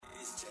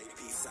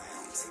Yeah,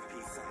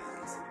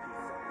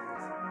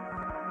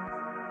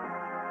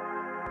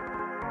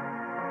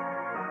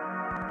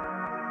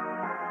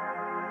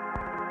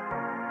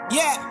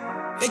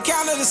 they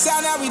counted us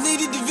out, now we lead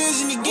the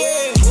division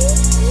again.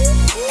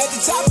 At the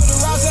top of the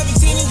round,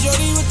 17 and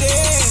Jody with the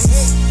hands.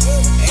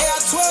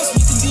 AI-12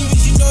 split the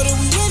divas, you know that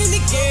we winning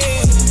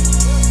again.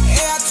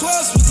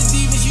 AI-12 split the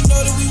divas, you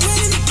know that we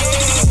winning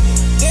again.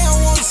 They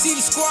don't want to see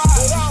the squad,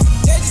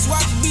 they just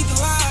watch us beat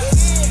the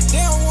lines. They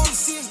don't want to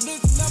see us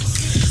blitz the number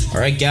 6. All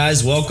right,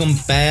 guys, welcome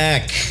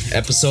back.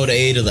 Episode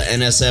 8 of the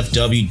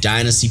NSFW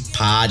Dynasty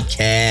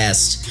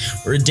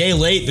Podcast. We're a day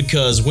late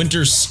because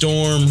winter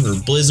storm or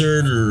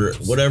blizzard or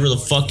whatever the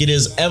fuck it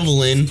is,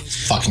 Evelyn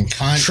fucking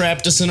cunt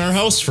trapped us in our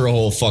house for a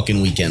whole fucking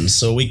weekend.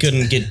 So we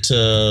couldn't get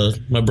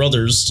my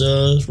brothers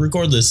to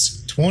record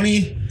this.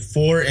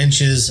 24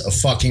 inches of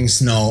fucking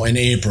snow in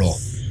April.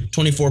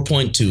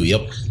 24.2,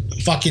 yep.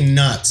 Fucking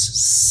nuts.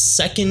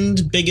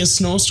 Second biggest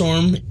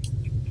snowstorm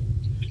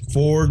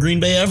for Green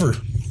Bay ever.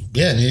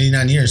 Yeah, in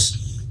 89 years.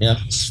 Yeah,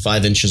 it's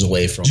 5 inches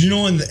away from. Do you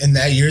know in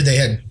that year they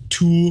had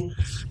two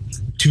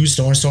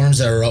snowstorms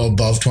that were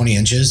above 20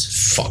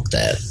 inches? Fuck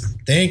that.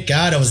 Thank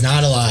God I was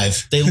not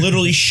alive. They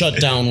literally shut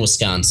down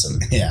Wisconsin.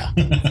 Yeah.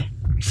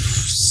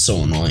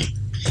 So annoying.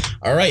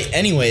 All right,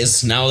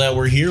 anyways, now that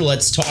we're here,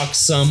 let's talk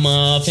some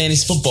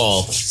fantasy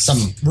football.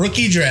 Some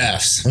rookie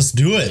drafts. Let's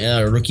do it. Yeah,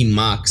 rookie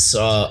mocks.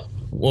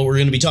 What we're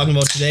going to be talking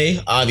about today,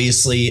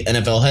 obviously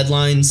NFL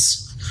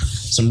headlines,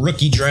 some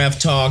rookie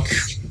draft talk,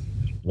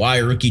 why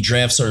rookie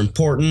drafts are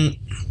important,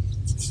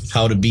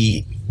 how to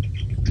be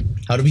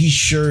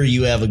sure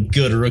you have a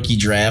good rookie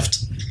draft,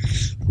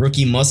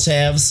 rookie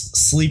must-haves,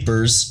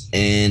 sleepers,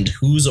 and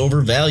who's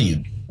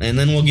overvalued. And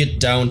then we'll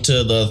get down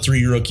to the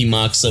 3 rookie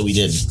mocks that we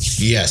did.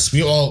 Yes,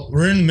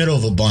 we're in the middle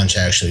of a bunch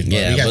actually. But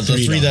yeah, we got but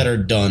the 3 that are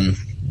done.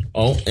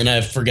 Oh, and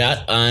I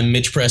forgot, I'm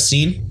Mitch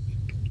Prestine,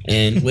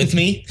 and with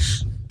me,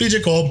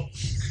 BJ Kolb.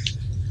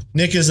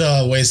 Nick is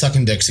way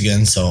sucking dicks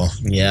again, so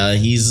yeah,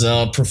 he's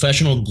a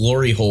professional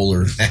glory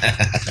holder.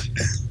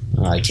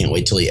 I can't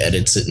wait till he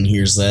edits it and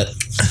hears that.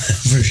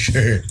 For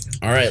sure.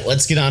 All right,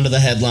 let's get on to the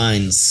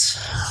headlines.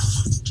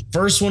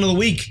 First one of the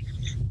week.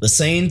 The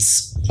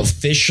Saints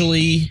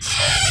officially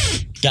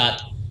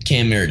got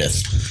Cam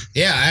Meredith.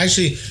 Yeah,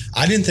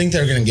 I didn't think they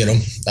were going to get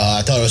him.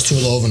 I thought it was too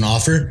low of an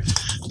offer.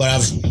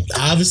 But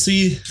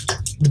obviously,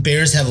 the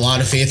Bears have a lot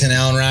of faith in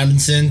Allen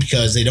Robinson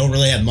because they don't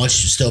really have much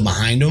still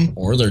behind them.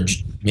 Or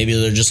maybe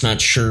they're just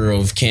not sure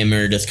of Cam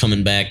Meredith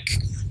coming back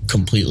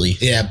completely.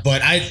 Yeah,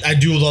 but I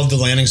do love the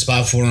landing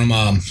spot for him.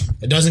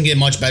 It doesn't get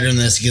much better than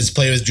this. He gets to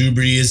play with Drew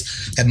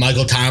Brees, have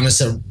Michael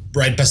Thomas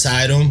right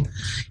beside him.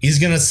 He's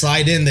going to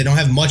slide in. They don't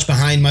have much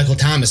behind Michael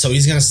Thomas, so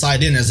he's going to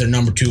slide in as their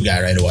number 2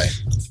 guy right away.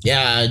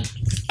 Yeah,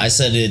 I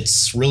said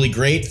it's really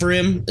great for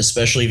him,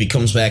 especially if he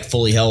comes back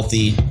fully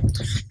healthy.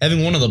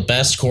 Having one of the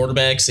best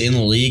quarterbacks in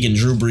the league and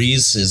Drew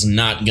Brees is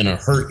not going to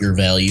hurt your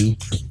value.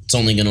 It's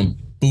only going to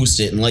boost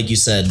it. And like you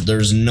said,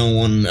 there's no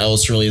one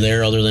else really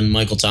there other than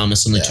Michael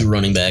Thomas and the 2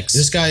 running backs.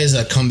 This guy is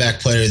a comeback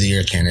player of the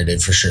year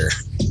candidate for sure.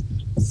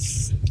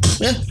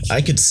 Yeah,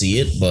 I could see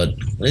it, but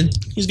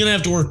he's going to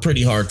have to work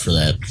pretty hard for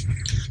that.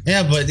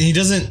 Yeah, but he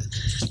just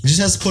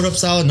has to put up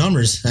solid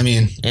numbers. I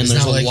mean, and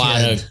there's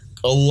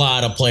a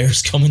lot of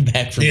players coming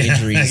back from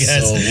injuries. I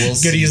guess. So we'll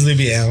see. Could easily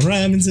be Allen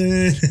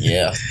Robinson.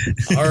 Yeah.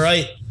 All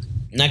right.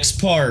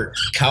 Next part,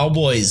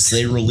 Cowboys.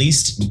 They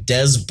released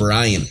Dez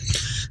Bryant.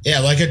 Yeah,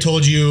 like I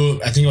told you,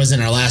 I think it was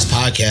in our last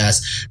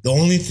podcast, the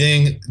only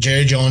thing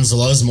Jerry Jones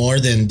loves more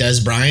than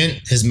Dez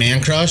Bryant, his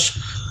man crush,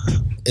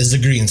 is the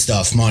green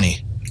stuff,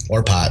 money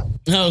or pot.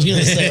 I was going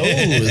to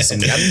say, some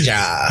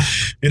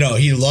ganja. You know,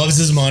 he loves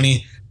his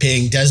money.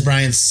 Paying Dez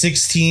Bryant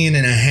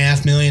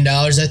 $16.5 million,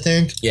 I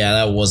think. Yeah,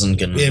 that wasn't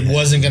going to... It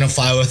wasn't going to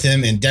fly with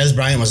him, and Dez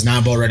Bryant was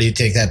not about ready to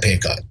take that pay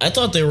cut. I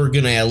thought they were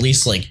going to at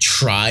least,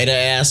 try to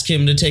ask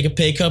him to take a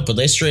pay cut, but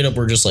they straight up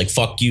were just like,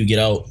 fuck you, get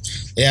out.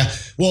 Yeah,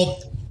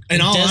 well... In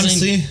all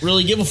honesty,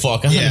 really give a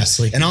fuck,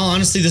 honestly. Yeah. In all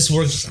honesty, this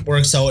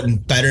works out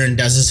better in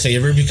Dez's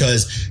favor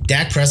because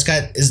Dak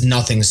Prescott is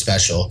nothing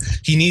special.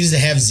 He needs to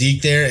have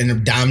Zeke there in a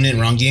dominant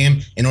run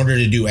game in order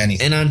to do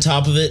anything. And on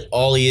top of it,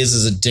 all he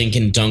is a dink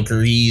and dunker.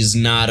 He's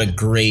not a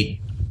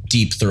great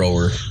deep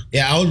thrower.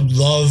 Yeah, I would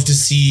love to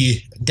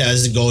see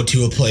Dez go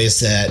to a place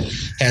that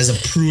has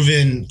a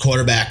proven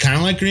quarterback, kind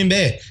of like Green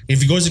Bay.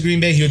 If he goes to Green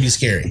Bay, he would be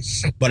scary.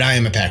 But I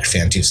am a Packer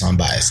fan too, so I'm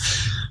biased.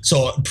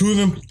 So,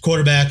 proven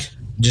quarterback.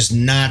 Just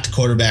not the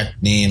quarterback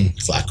named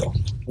Flacco.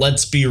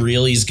 Let's be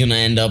real. He's going to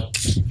end up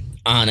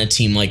on a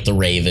team like the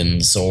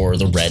Ravens or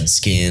the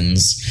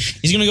Redskins.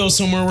 He's going to go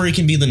somewhere where he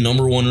can be the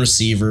number 1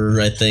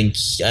 receiver, I think.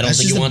 I don't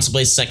think he wants to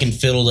play second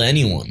fiddle to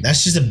anyone.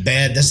 That's just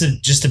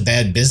just a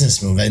bad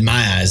business move in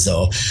my eyes,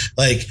 though.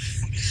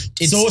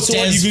 It's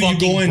you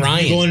go in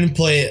and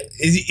play,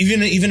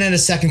 even at a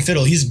second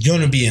fiddle, he's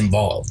going to be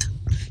involved.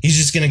 He's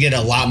just going to get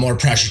a lot more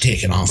pressure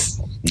taken off of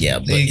him. Yeah,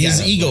 but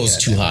his ego's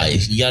too high.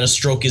 You got to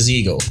stroke his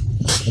ego.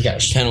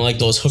 Kind of like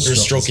those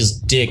hookers stroke his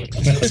dick.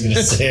 I was going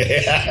to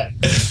say.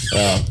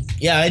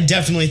 Yeah, I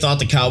definitely thought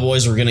the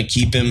Cowboys were going to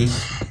keep him,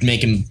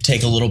 make him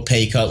take a little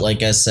pay cut,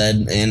 like I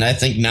said. And I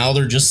think now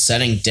they're just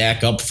setting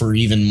Dak up for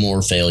even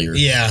more failure.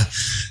 Yeah.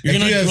 You're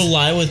going to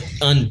rely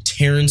on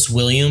Terrence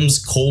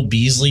Williams, Cole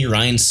Beasley,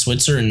 Ryan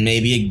Switzer, and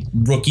maybe a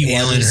rookie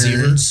wide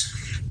receiver. Hurns.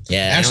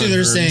 Yeah. Actually,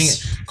 they're saying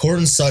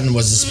Cortland Sutton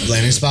was a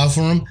landing spot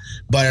for him,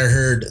 but I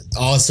heard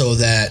also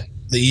that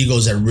the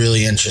Eagles are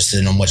really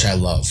interested in him, which I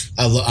love.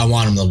 I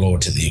want him to go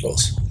to the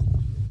Eagles.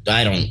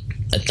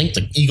 I think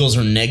the Eagles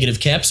are negative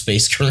cap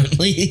space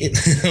currently.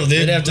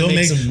 They'd have to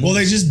make some. Well,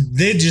 they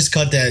just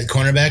cut that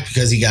cornerback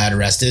because he got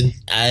arrested.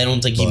 I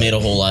don't think he made a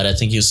whole lot. I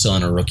think he was still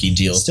on a rookie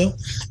deal. Still.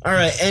 All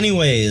right.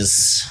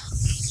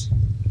 Anyways,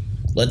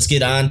 let's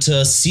get on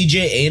to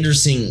C.J.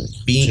 Anderson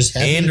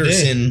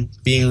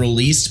being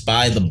released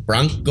by the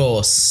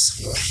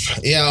Broncos.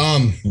 Yeah.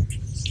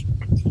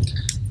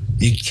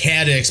 You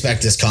had to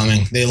expect this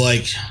coming. They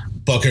like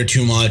Booker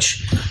too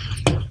much.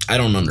 I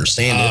don't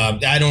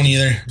understand it. I don't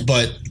either,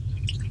 but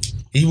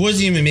he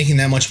wasn't even making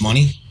that much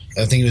money.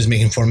 I think he was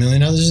making $4 million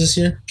this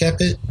year, cap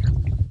hit.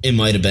 It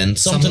might have been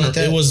something like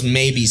that. It was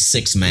maybe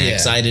 6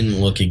 max. Yeah. I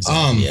didn't look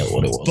exactly at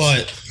what it was.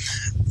 But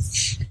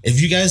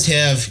if you guys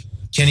have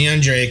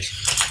Kenyon Drake,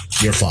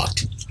 you're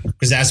fucked.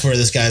 Because that's where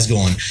this guy's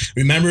going.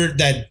 Remember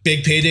that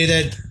big payday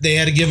that they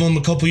had to give him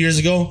a couple years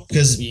ago?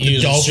 Because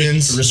the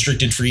Dolphins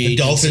restricted free agency.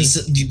 The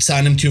Dolphins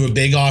signed him to a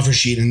big offer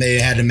sheet and they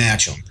had to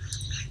match him.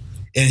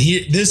 And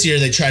this year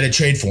they tried to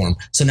trade for him.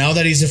 So now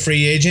that he's a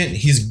free agent,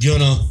 he's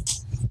gonna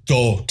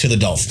go to the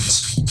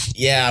Dolphins.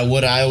 Yeah,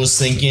 what I was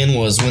thinking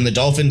was when the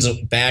Dolphins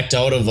backed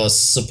out of a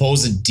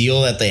supposed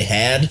deal that they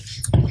had,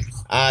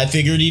 I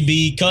figured he'd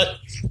be cut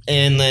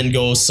and then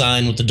go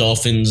sign with the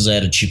Dolphins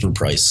at a cheaper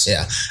price.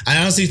 Yeah. I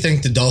honestly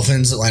think the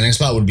Dolphins landing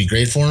spot would be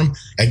great for him.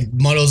 It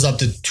muddles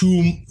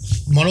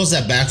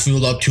that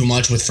backfield up too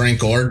much with Frank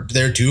Gore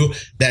there too.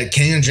 That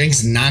Kenyon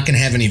Drake's not going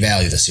to have any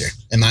value this year,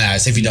 in my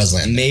eyes, if he does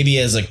land. Maybe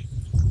as a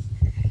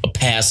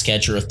pass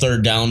catcher, a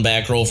third down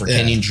back role for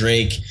Kenyon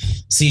Drake,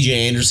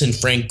 C.J. Anderson,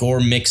 Frank Gore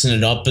mixing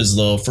it up as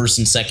the first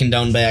and second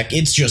down back.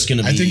 It's just going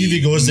to be I think if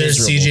he goes there,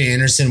 C.J.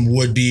 Anderson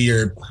would be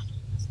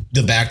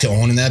the back to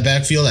own in that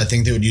backfield. I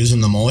think they would use him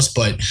the most,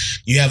 but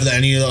you have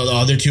any of the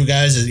other two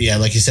guys,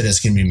 like you said, it's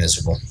going to be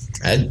miserable.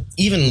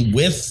 Even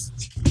with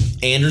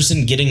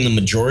Anderson getting the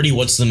majority,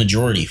 what's the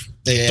majority?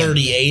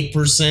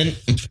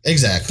 38%?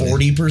 Exactly.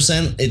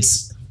 40%?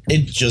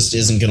 It just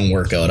isn't going to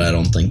work out, I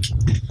don't think.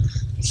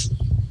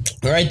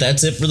 All right,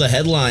 that's it for the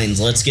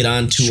headlines. Let's get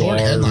on to our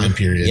headline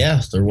period.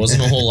 Yeah, there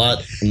wasn't a whole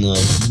lot in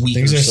the week.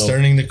 Things are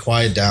starting to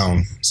quiet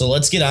down. So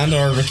let's get on to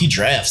our rookie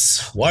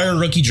drafts. Why are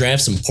rookie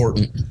drafts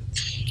important?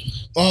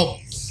 Well,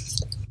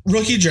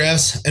 rookie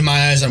drafts, in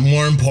my eyes, are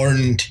more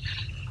important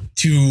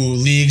to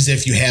leagues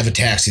if you have a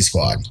taxi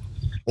squad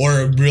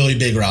or a really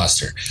big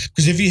roster.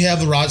 Because if you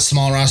have a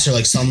small roster,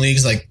 like some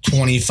leagues, like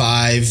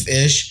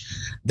 25-ish,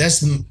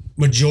 that's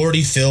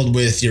majority filled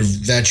with your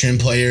veteran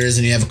players,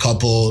 and you have a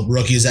couple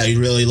rookies that you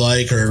really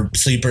like or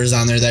sleepers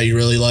on there that you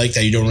really like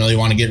that you don't really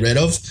want to get rid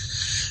of.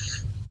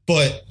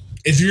 But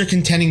if you're a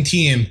contending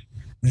team,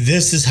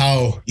 this is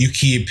how you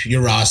keep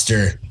your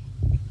roster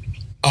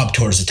up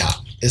towards the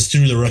top. Is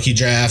through the rookie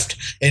draft,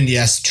 and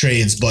yes,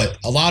 trades, but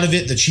a lot of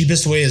it, the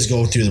cheapest way is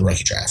go through the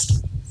rookie draft.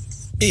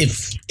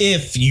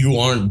 If you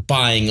aren't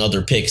buying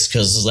other picks,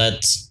 because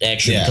that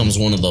actually becomes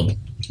one of the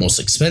most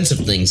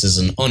expensive things is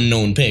an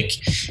unknown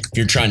pick. If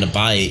you're trying to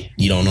buy it,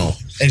 you don't know.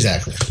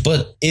 Exactly.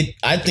 But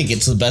I think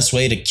it's the best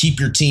way to keep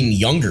your team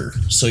younger,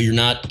 so you're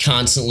not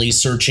constantly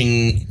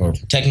searching, or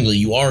technically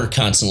you are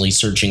constantly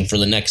searching for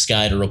the next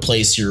guy to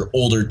replace your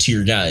older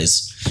tier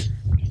guys.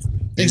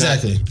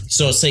 Exactly.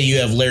 So say you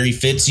have Larry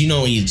Fitz, he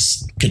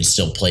could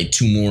still play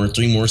 2 more,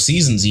 3 more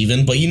seasons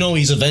even, but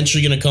he's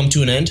eventually going to come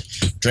to an end.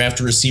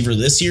 Draft a receiver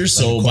this year,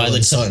 so by the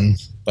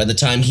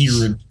time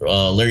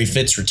Larry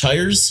Fitz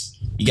retires,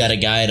 you got a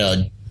guy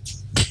to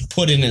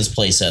put in his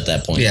place at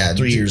that point. Yeah,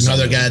 3 years.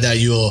 Another guy that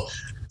you'll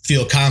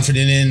feel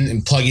confident in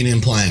and plugging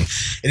in playing.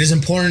 It is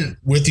important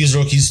with these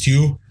rookies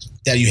too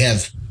that you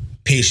have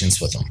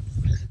patience with them.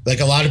 Like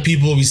a lot of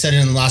people, we said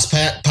it in the last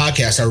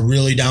podcast, are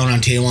really down on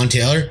Taywan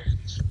Taylor,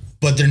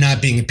 but they're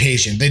not being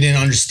patient. They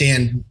didn't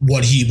understand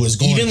what he was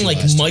going through. Even like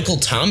Michael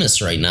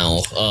Thomas right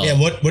now.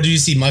 What did you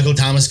see? Michael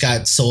Thomas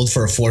got sold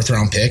for a 4th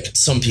round pick.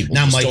 Some people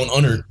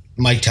don't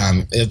Mike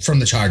Tom from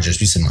the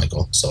Chargers. We said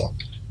Michael. So.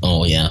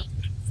 Oh yeah.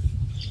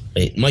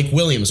 Wait, Mike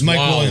Williams. Mike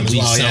Williams.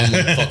 We sound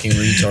like fucking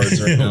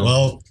retards right now.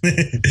 Well,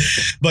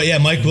 but yeah,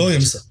 Mike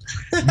Williams.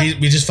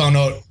 We just found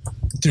out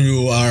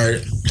through our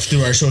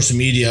social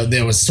media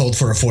that was sold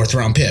for a 4th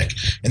round pick,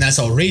 and that's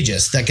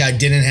outrageous. That guy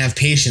didn't have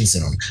patience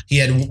in him. He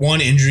had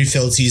one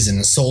injury-filled season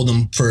and sold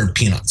him for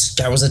peanuts.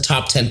 That was a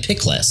top 10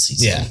 pick last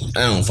season. Yeah,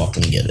 I don't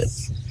fucking get it.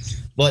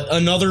 But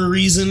another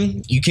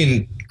reason you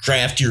can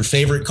draft your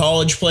favorite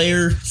college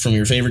player from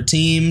your favorite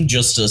team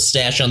just to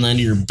stash on the end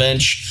of your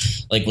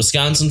bench, like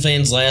Wisconsin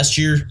fans last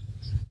year.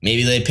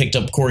 Maybe they picked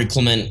up Corey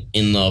Clement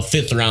in the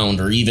 5th round,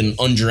 or even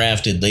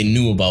undrafted. They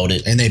knew about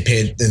it, and they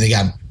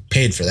got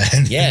paid for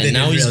that. Yeah,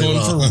 now he's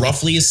going for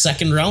roughly a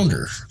 2nd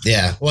rounder.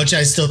 Yeah, which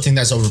I still think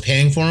that's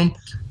overpaying for him.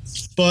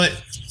 but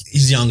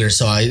he's younger,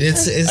 so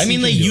it's I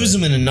mean, they use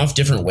him in enough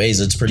different ways.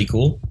 It's pretty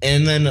cool.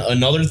 And then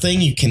another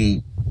thing, you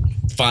can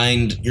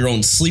find your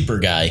own sleeper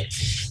guy.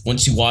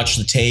 Once you watch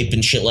the tape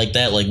and shit like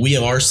that, like we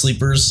have our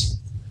sleepers.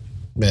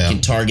 Yeah. You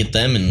can target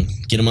them and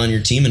get them on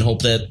your team and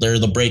hope that they're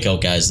the breakout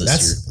guys this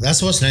year.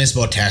 That's what's nice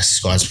about taxi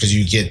squads, because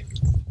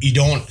you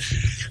don't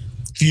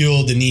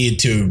feel the need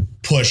to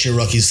push your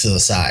rookies to the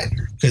side,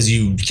 because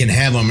you can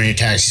have them in your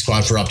taxi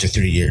squad for up to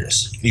 3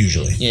 years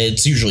usually. Yeah,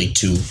 it's usually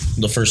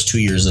the first 2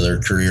 years of their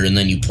career, and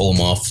then you pull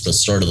them off the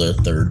start of the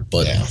third.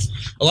 But Yeah.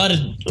 a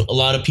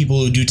lot of people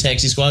who do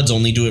taxi squads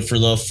only do it for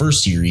the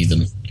first year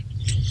even.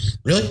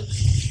 Really?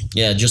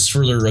 Yeah, just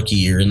for their rookie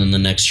year, and then the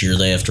next year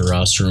they have to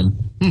roster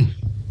them.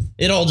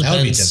 It all That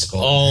would be depends.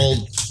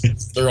 difficult.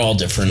 They're all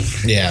different.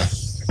 Yeah.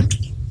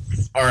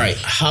 All right,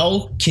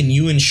 how can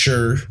you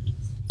ensure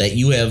that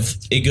you have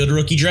a good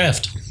rookie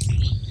draft?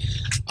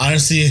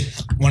 Honestly,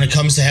 when it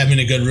comes to having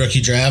a good rookie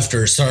draft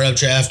or startup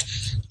draft,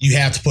 you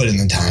have to put in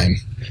the time.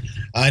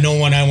 I know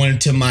when I went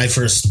to my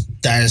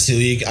first Dynasty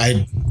League,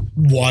 I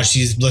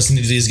listened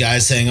to these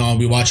guys saying, "Oh,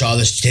 we watch all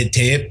this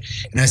tape,"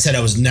 and I said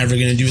I was never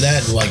going to do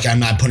that. Like, I'm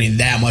not putting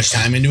that much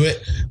time into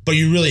it, but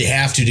you really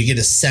have to get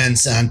a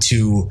sense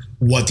onto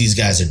what these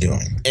guys are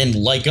doing. And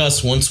like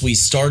us, once we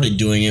started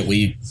doing it,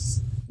 we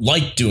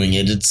like doing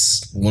it.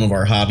 It's one of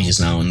our hobbies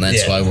now, and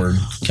that's why we're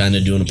kind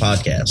of doing a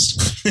podcast.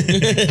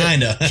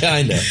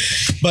 Kinda.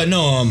 But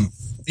no,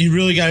 you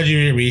really got to do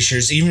your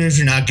research. Even if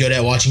you're not good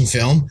at watching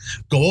film,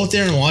 go out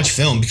there and watch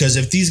film, because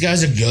if these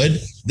guys are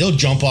good, they'll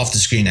jump off the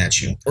screen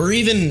at you. Or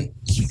even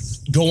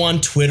go on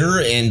Twitter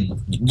and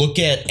look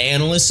at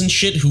analysts and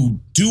shit who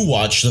do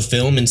watch the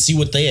film and see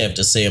what they have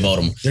to say about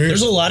them.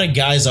 There's a lot of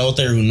guys out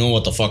there who know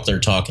what the fuck they're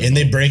talking and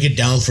about. they break it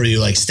down for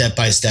you, like step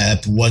by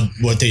step,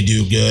 what they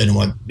do good and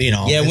what, you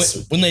know. Yeah,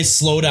 when they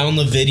slow down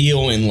the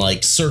video and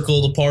like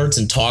circle the parts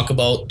and talk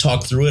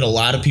through it, a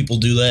lot of people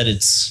do that.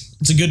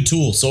 It's a good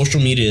tool. Social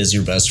media is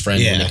your best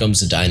friend when it comes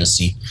to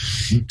Dynasty,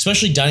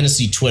 especially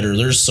Dynasty Twitter.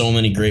 There's so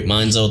many great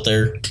minds out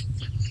there.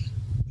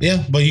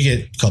 Yeah, but you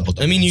get a couple.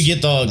 I mean, you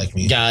get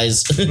the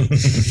guys,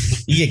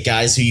 you get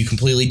guys who you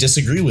completely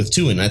disagree with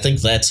too, and I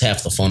think that's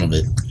half the fun of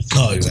it.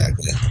 Oh,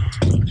 exactly.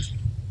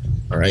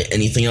 All right.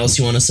 Anything else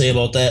you want to say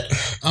about that?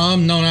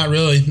 No, not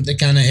really. They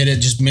kind of hit it.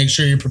 Just make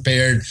sure you're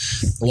prepared.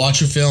 Watch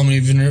your film,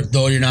 even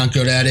though you're not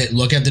good at it.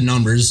 Look at the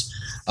numbers.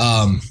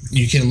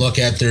 You can look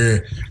at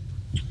their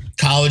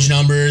college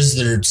numbers,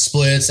 their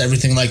splits,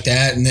 everything like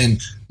that, and then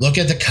look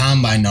at the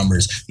combine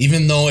numbers.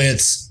 Even though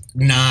it's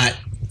not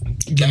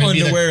The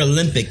underwear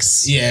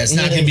Olympics. Yeah, it's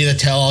not going to be the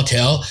tell-all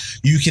tale.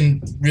 You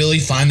can really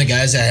find the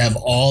guys that have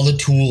all the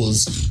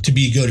tools to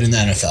be good in the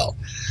NFL.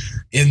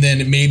 And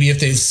then maybe if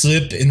they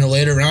slip in the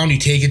later round, you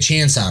take a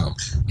chance on them.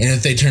 And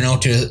if they turn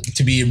out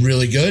to be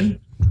really good,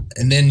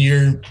 and then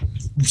you're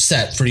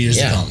set for years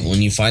to come.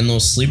 When you find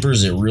those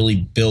sleepers, it really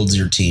builds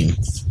your team.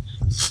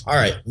 All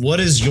right, what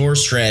is your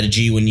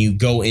strategy when you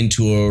go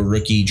into a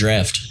rookie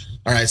draft?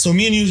 All right, so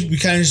me and you, we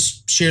kind of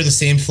share the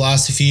same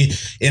philosophy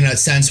in a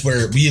sense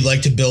where we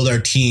like to build our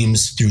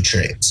teams through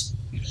trades.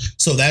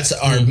 So that's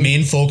our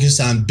main focus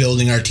on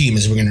building our team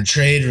is we're going to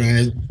trade. We're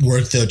going to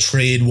work the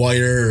trade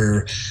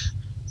wire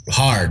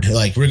hard.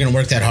 Like, we're going to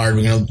work that hard.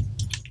 We're going to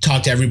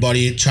talk to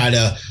everybody, try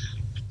to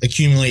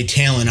accumulate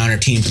talent on our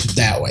team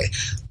that way.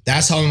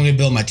 That's how I'm going to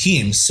build my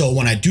team. So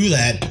when I do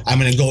that, I'm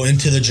going to go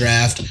into the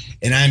draft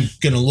and I'm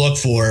going to look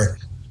for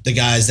the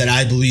guys that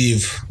I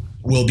believe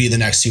will be the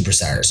next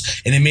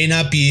superstars. And it may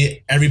not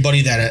be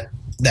everybody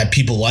that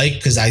people like,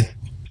 because I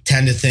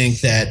tend to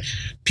think that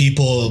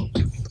people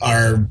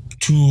are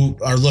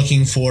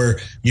looking for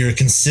your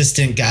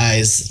consistent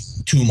guys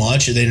too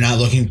much. They're not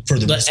looking for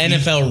the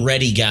NFL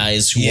ready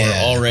guys who are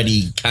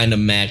already kind of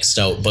maxed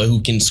out, but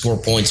who can score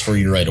points for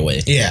you right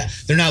away. Yeah,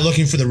 they're not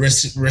looking for the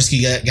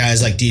risky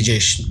guys like DJ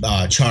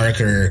Chark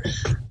or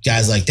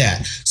guys like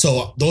that.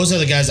 So those are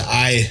the guys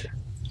I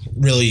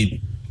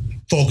really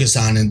focus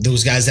on, and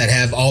those guys that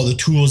have all the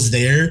tools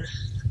there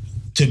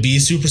to be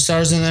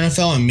superstars in the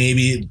NFL. And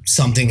maybe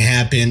something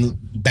happened,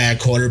 bad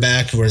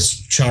quarterback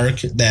was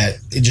Chark, that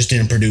it just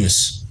didn't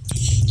produce.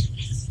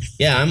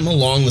 Yeah, I'm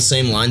along the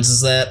same lines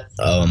as that.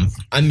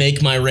 I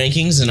make my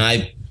rankings and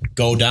I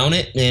go down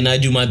it and I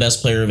do my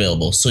best player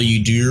available. So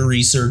you do your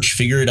research,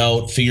 figure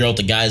out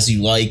the guys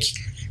you like.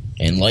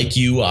 And like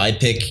you, I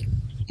pick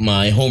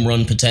my home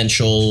run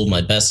potential,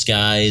 my best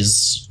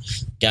guys,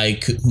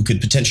 who could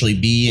potentially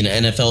be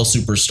an NFL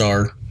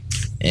superstar.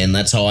 And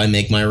that's how I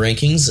make my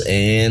rankings.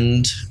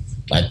 And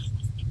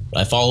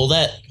I follow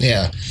that.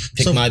 Yeah.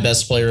 Pick my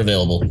best player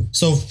available.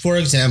 So, for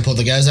example,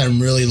 the guys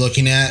I'm really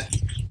looking at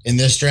in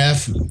this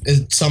draft,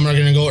 some are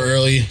going to go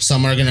early,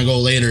 some are going to go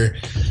later.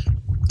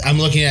 I'm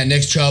looking at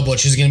Nick Chubb,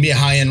 which is going to be a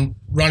high-end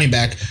running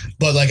back.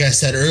 But like I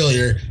said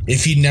earlier,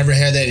 if he never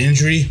had that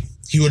injury,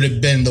 he would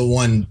have been the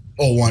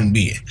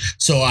 101B.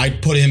 So I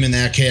put him in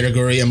that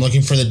category. I'm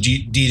looking for the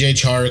DJ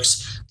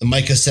Charks, the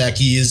Mike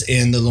Gesicki's,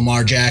 and the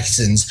Lamar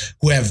Jacksons,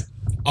 who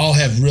all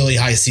have really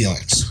high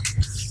ceilings.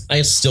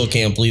 I still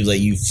can't believe that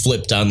you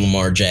flipped on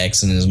Lamar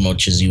Jackson as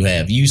much as you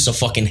have. You used to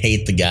fucking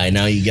hate the guy.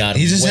 Now you got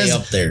him way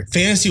up there.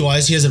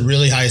 Fantasy-wise, he has a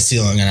really high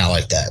ceiling, and I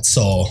like that.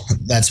 So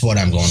that's what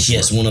I'm going for. He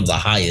has one of the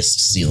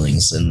highest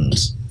ceilings, and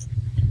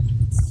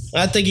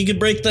I think he could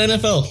break the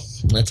NFL.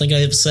 I think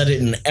I've said it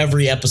in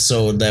every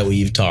episode that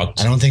we've talked.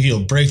 I don't think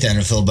he'll break the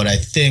NFL, but I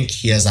think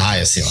he has the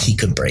highest ceiling. He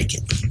could break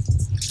it.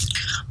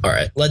 All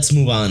right, let's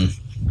move on.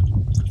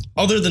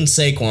 Other than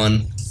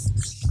Saquon,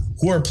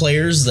 who are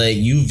players that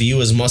you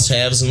view as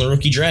must-haves in the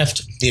rookie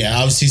draft? Yeah,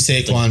 obviously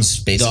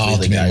Saquon's Basically the the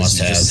ultimate guys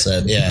you just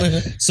must-have. said. Yeah.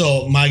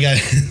 So my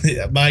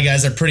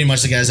guys are pretty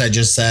much the guys I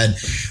just said.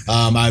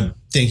 I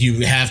think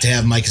you have to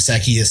have Mike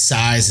Gesicki. His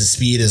size, his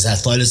speed, his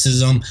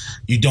athleticism.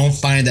 You don't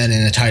find that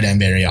in a tight end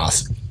very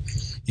often.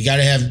 You got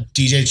to have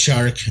DJ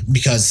Chark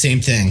because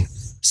same thing.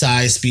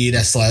 Size, speed,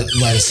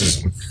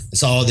 athleticism.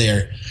 It's all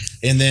there.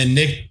 And then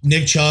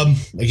Nick Chubb,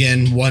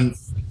 again, one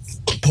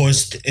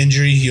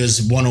post-injury, he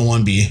was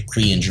 101B.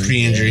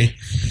 Pre-injury. Yeah.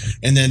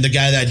 And then the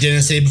guy that I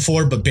didn't say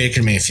before, but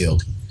Baker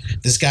Mayfield.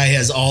 This guy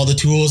has all the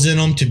tools in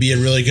him to be a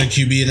really good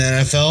QB in the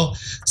NFL.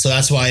 So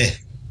that's why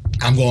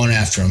I'm going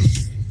after him.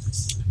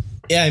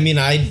 Yeah, I mean,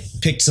 I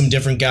picked some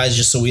different guys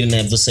just so we didn't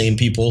have the same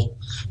people.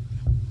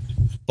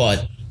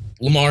 But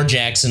Lamar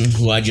Jackson,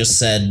 who I just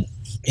said,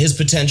 his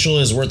potential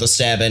is worth a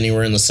stab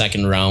anywhere in the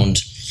second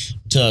round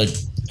to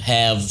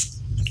have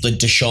the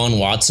Deshaun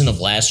Watson of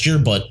last year,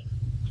 but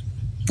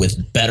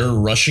with better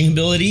rushing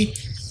ability.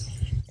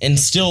 And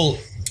still,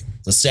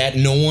 the stat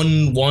no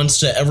one wants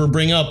to ever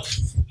bring up,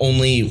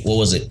 only,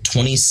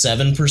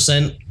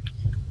 27%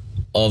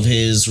 of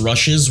his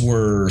rushes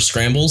were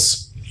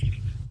scrambles.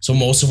 So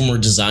most of them were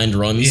designed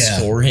runs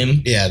for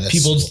him. Yeah,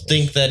 people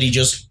think that he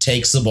just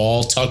takes the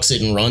ball, tucks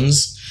it, and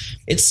runs.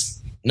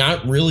 It's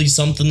not really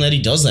something that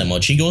he does that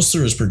much. He goes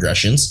through his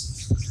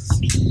progressions.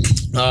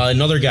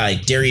 Another guy,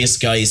 Darius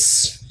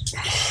Geis.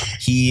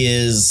 He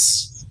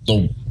is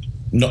the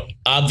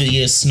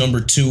obvious number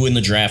 2 in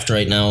the draft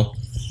right now.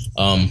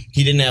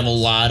 He didn't have a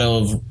lot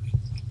of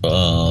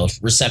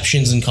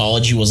receptions in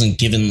college. He wasn't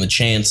given the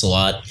chance a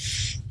lot.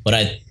 But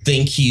I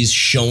think he's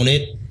shown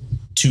it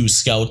to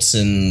scouts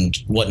and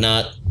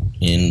whatnot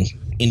in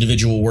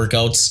individual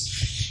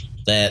workouts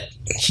that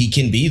he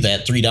can be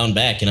that 3-down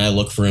back, and I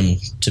look for him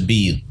to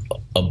be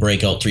a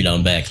breakout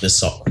 3-down back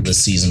this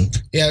season.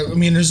 Yeah, I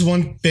mean, there's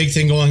one big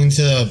thing going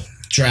into the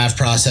draft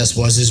process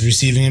was his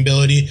receiving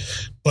ability,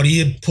 but he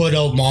had put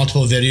out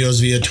multiple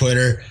videos via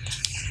Twitter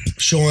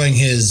showing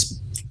his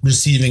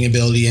receiving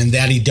ability and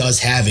that he does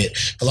have it.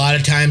 A lot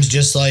of times,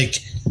 just like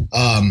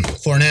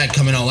Fournette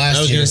coming out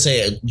last year. I was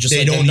going to say, just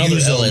they like don't another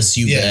use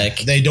LSU back.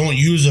 They don't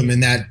use him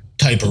in that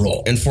type of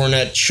role. And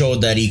Fournette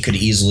showed that he could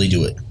easily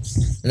do it.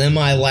 And then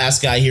my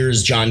last guy here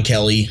is John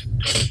Kelly.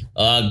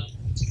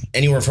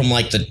 Anywhere from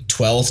like the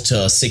 12th to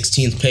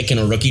 16th pick in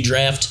a rookie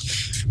draft.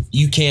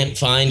 You can't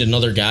find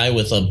another guy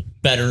with a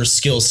better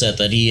skill set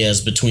that he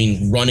has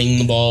between running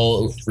the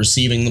ball,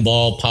 receiving the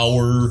ball,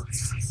 power,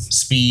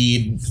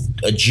 speed,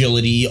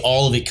 agility,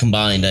 all of it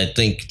combined. I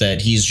think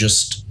that he's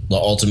just the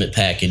ultimate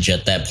package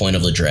at that point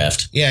of the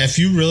draft. Yeah, if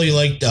you really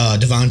like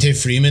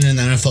Devontae Freeman in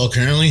the NFL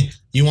currently,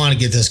 you want to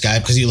get this guy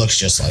because he looks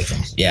just like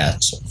him. Yeah.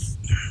 So,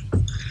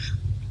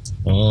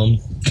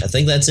 I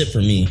think that's it for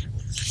me.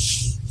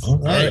 All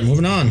right,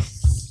 moving on.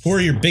 Who are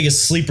your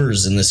biggest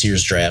sleepers in this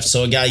year's draft?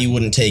 So a guy you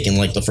wouldn't take in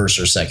like the first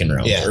or second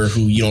round, or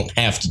who you don't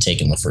have to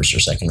take in the first or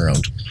second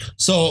round.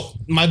 So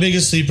my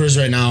biggest sleepers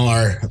right now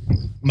are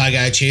my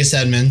guy Chase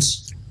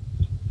Edmonds.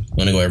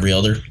 Want to go every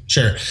other?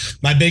 Sure.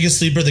 My biggest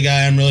sleeper, the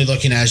guy I'm really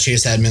looking at is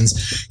Chase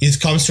Edmonds. He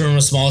comes from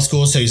a small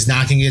school, so he's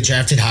not going to get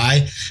drafted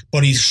high,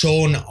 but he's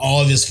shown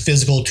all of his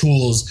physical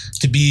tools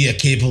to be a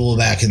capable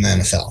back in the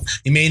NFL.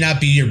 He may not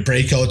be your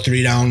breakout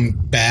 3-down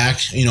back,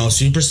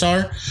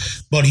 superstar,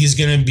 but he's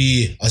going to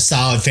be a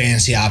solid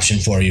fantasy option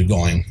for you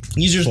going.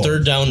 He's your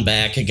third down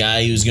back, a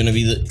guy who's going to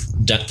be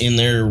in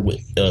there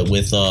with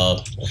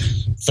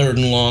third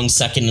and long,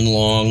 second and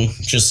long,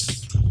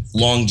 just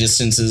long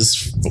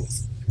distances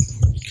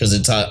because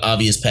it's an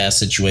obvious pass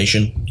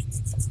situation.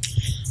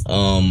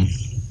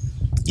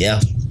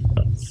 Yeah.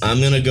 I'm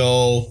going to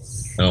go...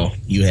 Oh,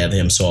 you have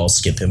him, so I'll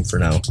skip him for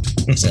now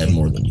because I have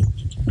more than you.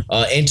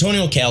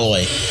 Antonio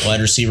Callaway, wide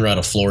receiver out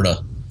of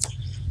Florida.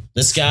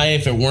 This guy,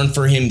 if it weren't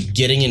for him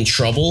getting in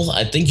trouble,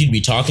 I think you'd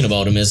be talking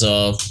about him as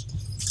a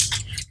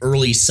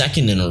early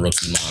second in a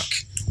rookie mock.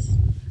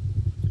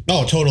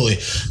 Oh, totally.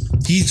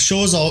 He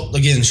shows all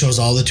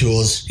the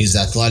tools. He's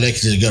athletic.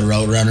 He's a good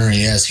route runner.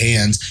 He has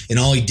hands. And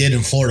all he did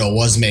in Florida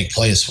was make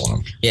plays for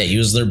him. Yeah, he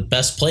was their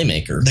best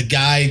playmaker. The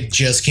guy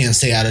just can't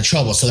stay out of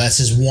trouble. So that's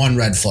his one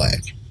red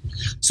flag.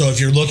 So if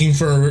you're looking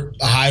for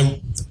a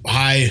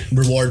high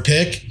reward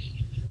pick,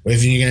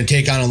 if you're going to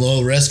take on a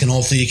low risk and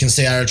hopefully you can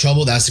stay out of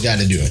trouble, that's the guy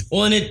to do it.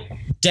 Well, and it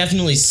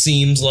definitely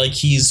seems like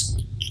he's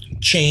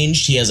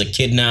changed. He has a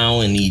kid now,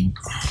 and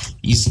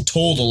he's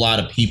told a lot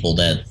of people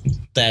that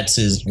that's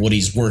what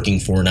he's working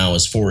for now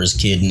is for his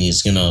kid, and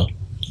he's going to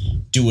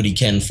do what he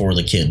can for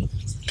the kid.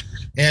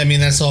 Yeah, I mean,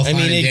 that's all fine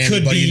and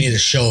dandy, but you need to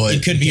show it.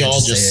 It could be all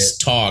just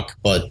talk,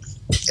 but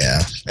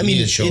Yeah. I mean,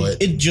 to show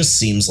it. It just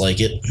seems like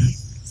it.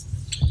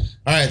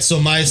 All right, so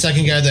my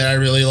second guy that I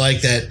really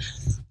like that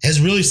has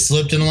really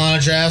slipped in a lot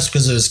of drafts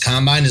because of his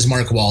combine is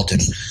Mark Walton.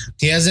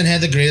 He hasn't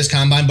had the greatest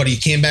combine, but he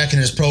came back in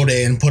his pro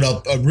day and put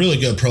up a really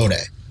good pro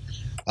day.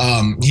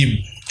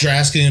 He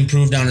drastically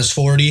improved on his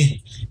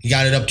 40. He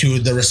got it up to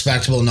the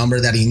respectable number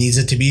that he needs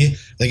it to be.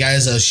 The guy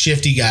is a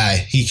shifty guy.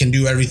 He can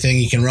do everything.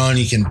 He can run.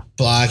 He can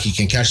block. He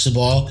can catch the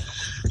ball.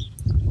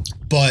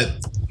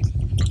 But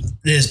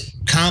his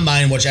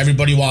combine, which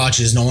everybody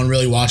watches, no one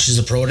really watches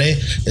the pro day,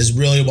 is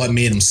really what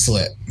made him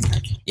slip.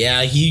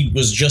 Yeah, he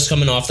was just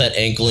coming off that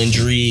ankle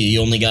injury. He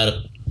only got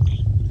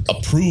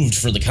approved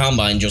for the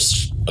combine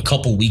just a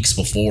couple weeks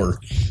before.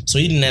 So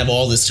he didn't have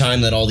all this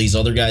time that all these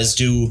other guys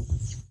do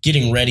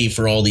getting ready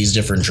for all these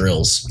different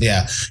drills.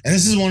 Yeah. And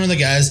this is one of the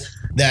guys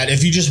that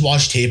if you just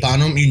watch tape on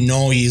him, you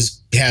know he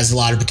has a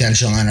lot of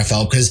potential in the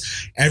NFL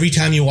because every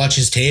time you watch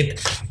his tape,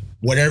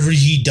 whatever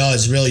he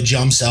does really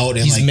jumps out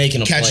and He's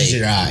making a catches play.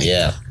 your eye.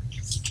 Yeah.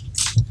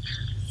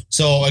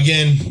 So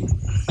again,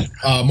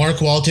 Mark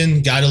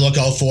Walton, guy to look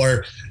out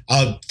for.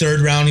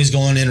 Third round, he's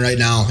going in right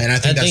now, and I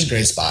think that's a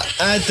great spot.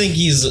 I think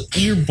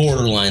you're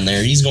borderline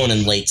there. He's going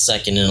in late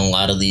second in a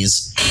lot of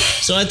these.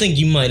 So I think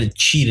you might have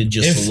cheated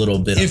just a little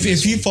bit. If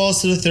he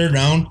falls to the third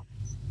round,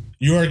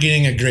 you are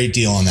getting a great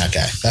deal on that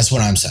guy. That's what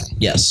I'm saying.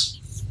 Yes.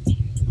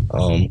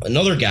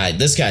 Another guy,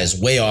 this guy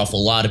is way off a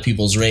lot of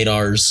people's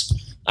radars.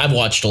 I've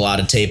watched a lot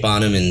of tape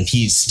on him, and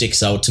he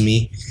sticks out to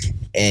me.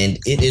 And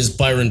it is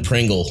Byron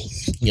Pringle,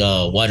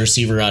 wide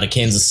receiver out of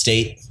Kansas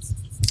State.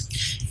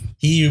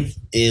 He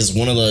is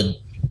one of the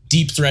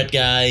deep threat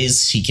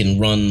guys. He can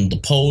run the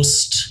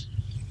post.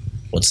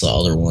 What's the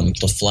other one?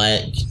 The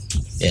flag.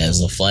 Yeah,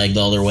 is the flag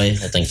the other way?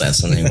 I think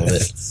that's the name of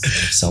it.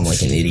 Sound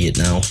like an idiot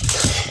now.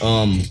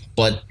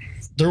 But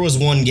there was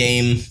one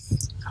game.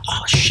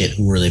 Oh, shit.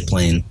 Who were they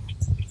playing?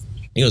 I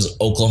think it was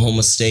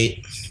Oklahoma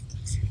State.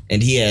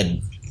 And he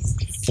had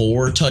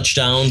 4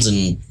 touchdowns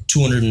and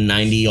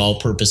 290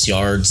 all-purpose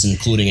yards,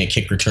 including a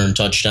kick return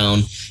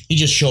touchdown. He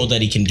just showed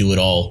that he can do it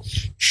all.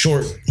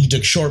 He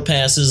took short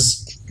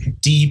passes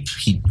deep.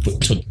 He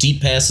took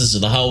deep passes to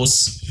the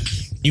house.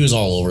 He was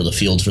all over the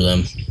field for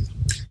them.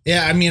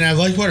 Yeah, I mean, I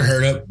like what I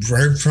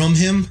heard from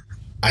him.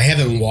 I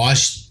haven't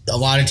watched a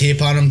lot of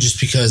tape on him just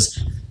because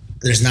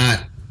there's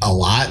not a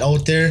lot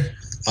out there.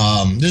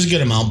 There's a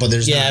good amount, but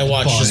there's not. I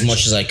watched as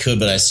much as I could,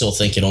 but I still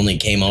think it only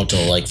came out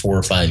to like 4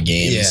 or 5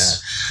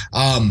 games.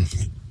 Yeah.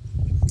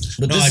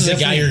 But this is a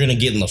guy you're going to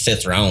get in the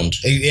 5th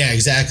round. Yeah,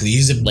 exactly.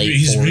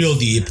 He's real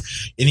deep,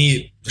 and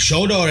he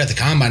showed out at the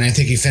combine. I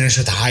think he finished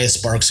with the highest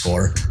spark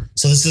score.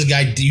 So this is a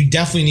guy you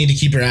definitely need to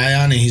keep your eye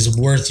on, and he's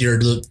worth your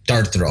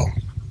dart throw.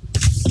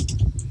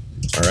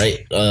 All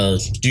right,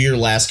 do your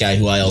last guy,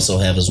 who I also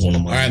have as one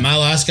of mine. All right, my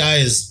last guy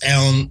is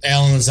Allen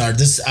Lazard.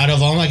 This out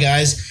of all my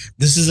guys,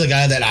 this is a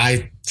guy that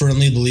I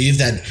firmly believe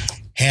that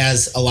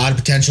has a lot of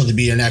potential to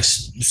be your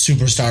next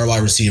superstar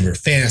wide receiver,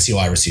 fantasy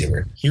wide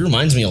receiver. He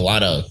reminds me a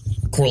lot of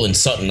Cortland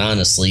Sutton,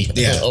 honestly.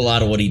 Yeah. A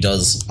lot of what he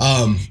does.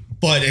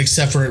 But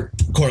except for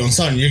Cortland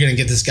Sutton, you're going to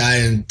get this guy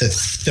in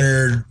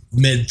the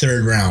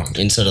mid-third round.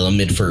 Instead of the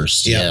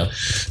mid-first, yeah.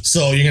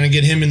 So you're going to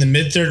get him in the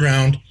mid-third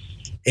round,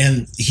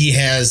 and he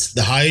has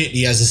the height,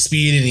 he has the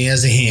speed, and he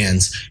has the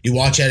hands. You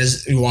watch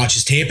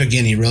his tape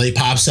again, he really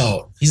pops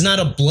out. He's not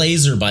a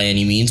blazer by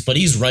any means, but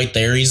he's right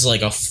there. He's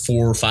like a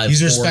 4 or 5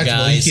 He's respectable.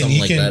 guy, something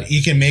like that.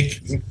 He can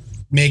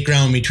make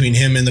ground between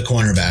him and the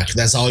cornerback.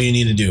 That's all you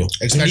need to do.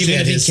 Especially even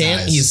at if he his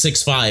can't, size. He's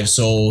 6'5",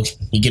 so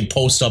he can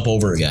post up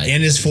over a guy.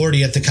 And his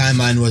 40 at the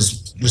combine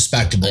was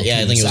respectable.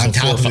 Yeah, I think it was on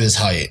top of his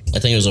height. I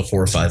think it was a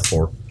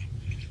 4.54.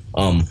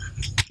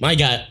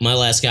 My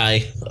last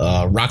guy,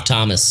 Rock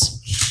Thomas,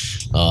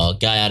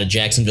 guy out of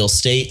Jacksonville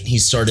State. He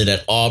started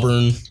at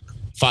Auburn,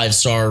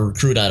 5-star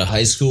recruit out of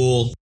high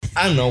school.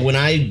 I don't know, when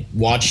I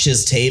watched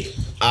his tape,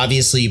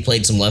 obviously he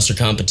played some lesser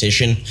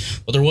competition,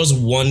 but there was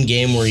one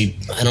game where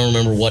I don't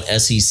remember what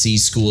SEC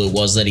school it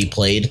was that he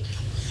played,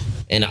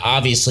 and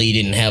obviously he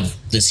didn't have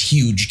this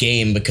huge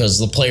game because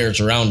the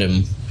players around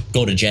him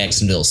go to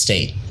Jacksonville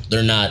State.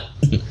 They're not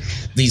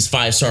these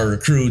 5-star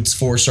recruits,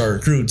 4-star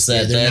recruits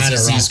that the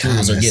SEC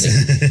schools are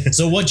getting.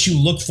 So what you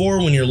look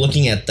for when you're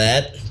looking at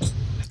that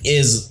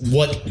is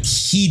what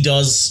he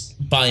does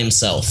by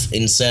himself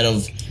instead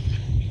of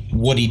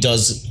what he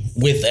does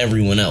with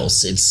everyone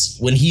else. It's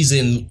when he's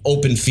in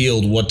open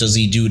field, what does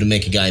he do to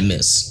make a guy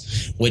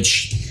miss?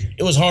 Which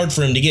it was hard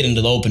for him to get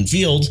into the open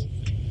field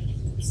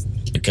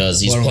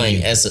because he's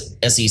playing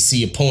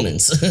SEC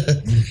opponents.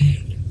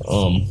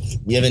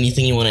 You have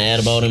anything you want to add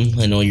about him?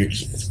 I know you're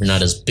not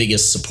his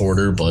biggest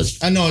supporter, but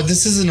I know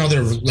this is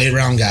another late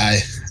round guy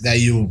that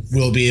you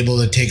will be able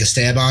to take a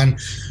stab on.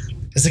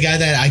 It's a guy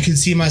that I could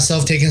see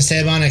myself taking a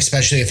stab on,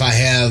 especially if I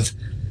have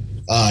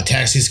a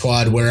taxi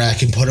squad where I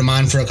can put him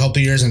on for a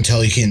couple years until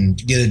he can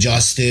get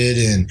adjusted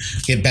and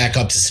get back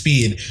up to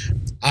speed.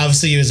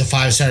 Obviously, he was a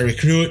 5-star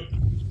recruit,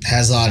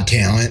 has a lot of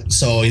talent,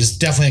 so he's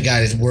definitely a guy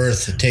that's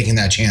worth taking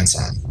that chance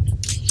on.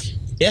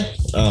 Yeah.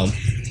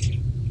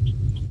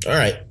 All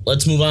right,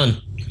 let's move on.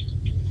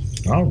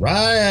 All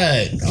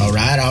right.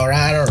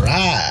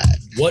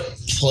 What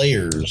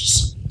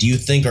players do you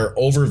think are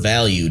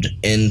overvalued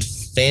and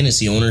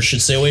fantasy owners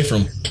should stay away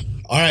from?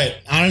 All right.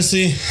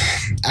 Honestly,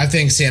 I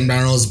think Sam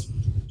Darnold's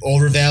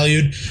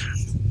overvalued.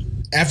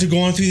 After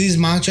going through these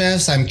mock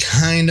drafts, I'm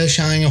kind of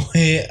shying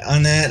away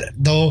on that,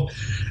 though.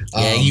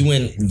 Yeah, you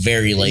went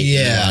very late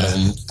in a lot of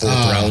them,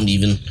 fourth round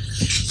even.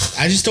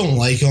 I just don't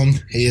like him.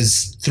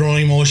 His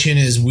throwing motion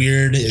is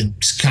weird.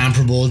 It's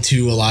comparable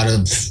to a lot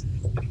of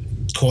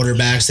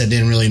quarterbacks that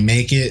didn't really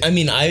make it. I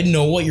mean, I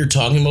know what you're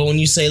talking about when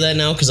you say that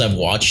now because I've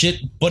watched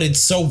it, but it's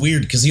so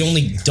weird because he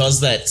only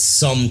does that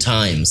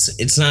sometimes.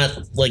 It's not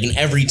like an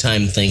every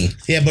time thing.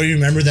 Yeah, but you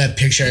remember that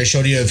picture I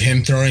showed you of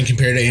him throwing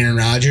compared to Aaron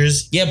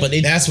Rodgers? Yeah, but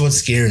that's what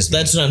scares me.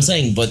 That's what I'm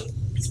saying, but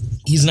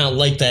he's not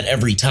like that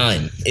every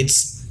time.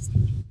 It's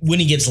when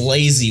he gets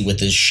lazy with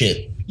his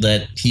shit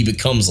that he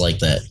becomes like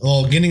that.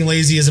 Well, getting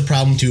lazy is a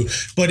problem too.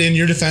 But in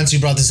your defense, you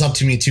brought this up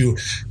to me too.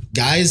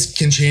 Guys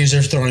can change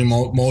their throwing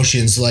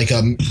motions like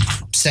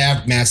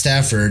Matt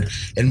Stafford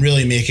and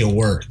really make it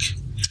work.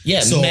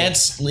 Yeah,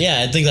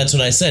 I think that's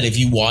what I said. If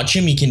you watch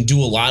him, he can do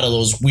a lot of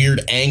those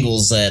weird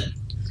angles that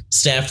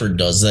Stafford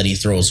does that he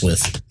throws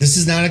with. This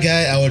is not a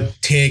guy I would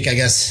take, I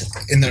guess,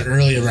 in the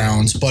early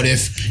rounds. But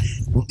if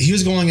he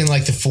was going in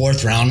like the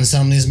fourth round in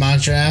some of these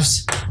mock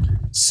drafts,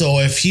 so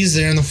if he's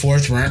there in the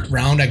fourth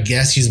round, I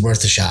guess he's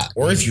worth a shot.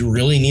 Or if you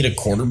really need a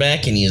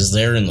quarterback and he is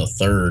there in the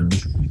third,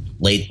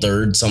 late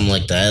third, something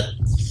like that.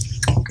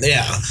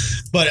 Yeah,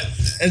 but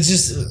it's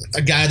just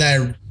a guy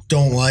that I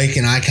don't like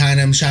and I kind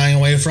of am shying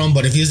away from.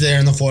 But if he's there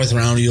in the fourth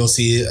round, you'll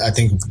see, I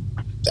think,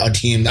 a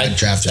team that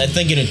drafted him. I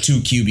think in a 2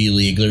 QB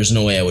league, there's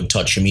no way I would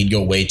touch him. He'd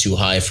go way too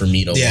high for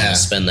me to want to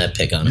spend that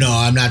pick on him. No,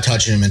 I'm not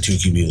touching him in 2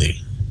 QB league.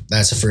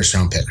 That's a first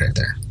round pick right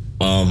there.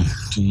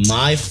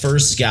 My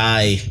first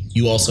guy,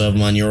 you also have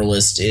him on your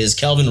list, is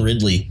Calvin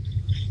Ridley.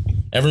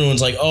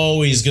 Everyone's like,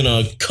 oh, he's going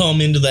to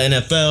come into the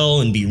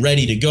NFL and be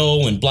ready to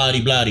go and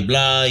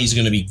blah-de-blah-de-blah. He's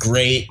going to be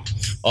great,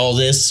 all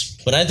this.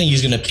 But I think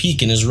he's going to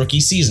peak in his rookie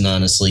season,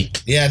 honestly.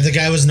 Yeah, the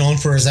guy was known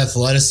for his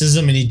athleticism,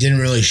 and he didn't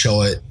really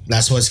show it.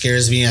 That's what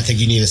scares me. I think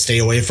you need to stay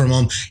away from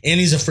him. And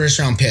he's a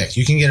first-round pick.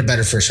 You can get a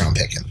better first-round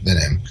pick than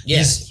him.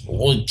 Yes.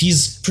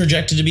 He's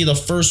projected to be the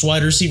first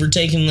wide receiver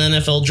taken in the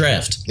NFL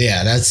draft.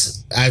 Yeah,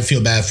 I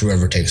feel bad for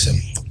whoever takes him.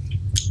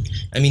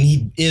 I mean,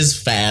 he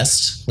is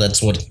fast.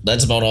 That's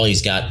about all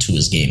he's got to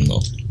his game,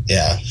 though.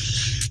 Yeah.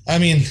 I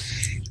mean,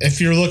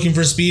 if you're looking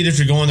for speed, if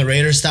you're going the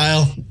Raider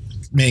style,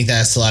 make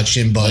that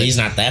selection. But he's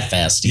not that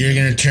fast. You're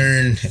gonna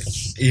turn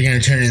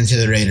into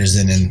the Raiders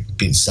and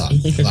beat suck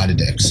a lot of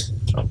dicks.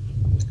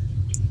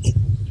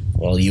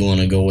 Well, you want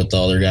to go with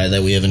the other guy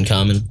that we have in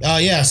common?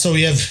 Yeah. So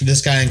we have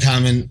this guy in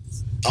common.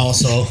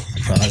 Also,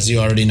 as you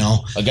already know,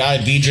 a guy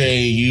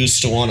BJ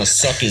used to want to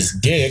suck his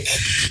dick.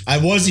 I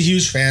was a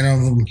huge fan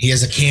of him. He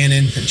has a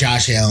cannon,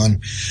 Josh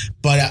Allen.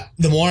 But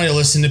the more I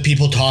listen to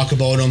people talk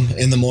about him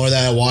and the more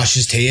that I watch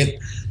his tape,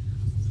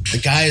 the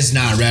guy is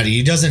not ready.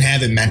 He doesn't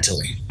have it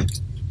mentally.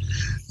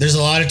 There's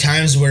a lot of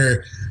times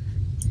where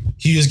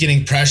he was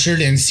getting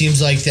pressured and it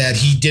seems like that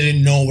he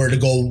didn't know where to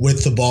go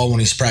with the ball when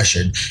he's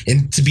pressured.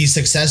 And to be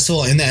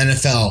successful in the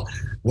NFL,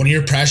 when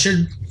you're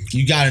pressured,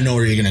 you got to know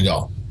where you're going to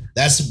go.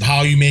 That's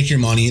how you make your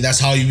money. That's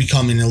how you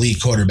become an elite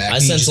quarterback. I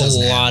sense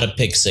a lot of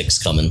pick six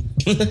coming.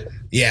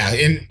 Yeah,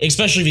 and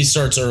especially if he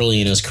starts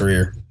early in his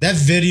career. That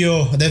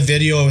video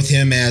with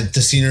him at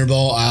the Senior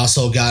Bowl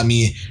also got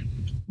me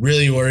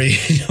really worried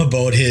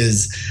about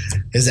his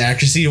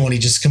accuracy when he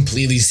just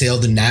completely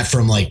sailed the net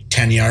from like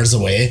 10 yards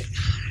away.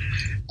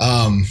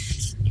 But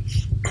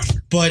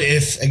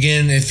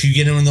if you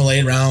get him in the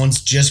late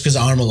rounds, just because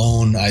arm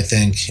alone, I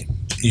think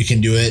you can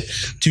do it.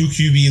 2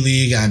 QB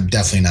league, I'm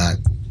definitely not.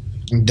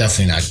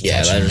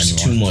 Yeah, there's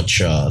too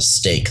much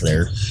stake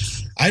there.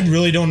 I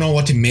really don't know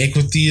what to make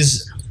with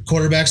these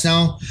quarterbacks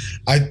now.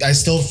 I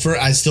still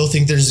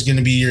think there's going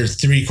to be your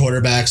 3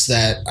 quarterbacks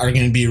that are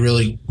going to be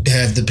really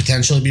have the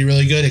potential to be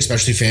really good,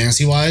 especially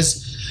fantasy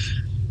wise.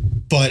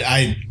 But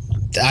I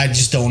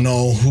just don't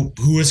know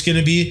who it's going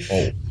to be.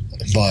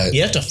 But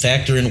you have to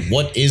factor in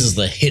what is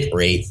the hit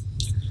rate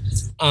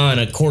on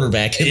a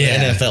quarterback in the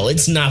NFL.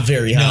 It's not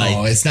very high.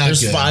 No, it's not.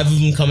 There's good. 5 of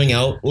them coming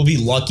out. We'll be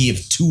lucky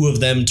if 2 of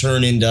them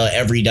turn into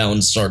every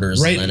down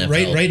starters in the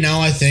NFL. Right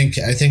now, I think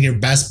your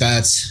best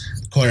bets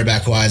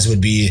quarterback wise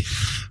would be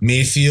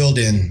Mayfield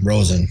and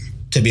Rosen.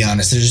 To be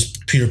honest, they're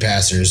just pure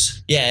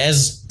passers. Yeah,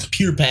 as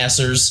pure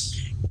passers,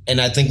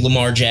 and I think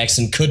Lamar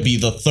Jackson could be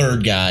the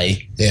 3rd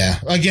guy. Yeah,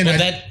 I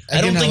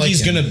don't think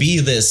he's going to be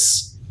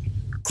this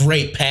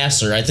great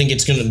passer. I think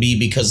it's going to be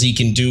because he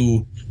can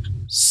do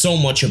so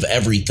much of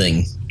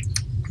everything.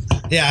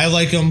 Yeah, I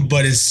like him,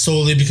 but it's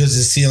solely because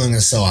his ceiling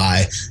is so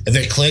high. If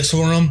it clicks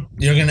for him,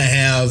 you're going to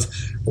have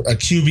a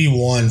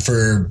QB1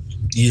 for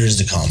years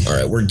to come. All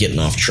right, we're getting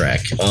off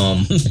track.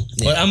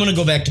 But I'm going to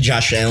go back to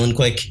Josh Allen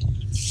quick.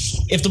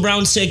 If the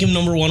Browns take him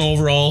number 1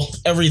 overall,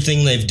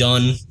 everything they've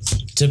done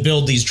to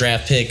build these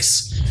draft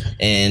picks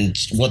and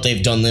what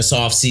they've done this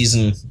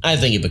offseason, I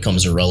think it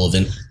becomes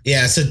irrelevant.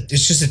 Yeah,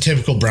 it's just a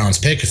typical Browns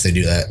pick if they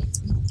do that.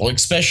 Well,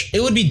 especially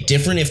it would be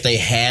different if they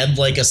had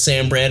like a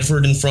Sam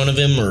Bradford in front of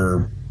him,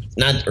 or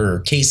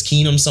Case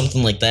Keenum,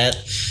 something like that,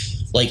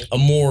 like a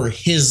more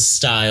his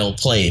style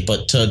play.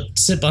 But to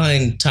sit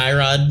behind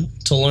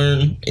Tyrod to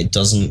learn, it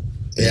doesn't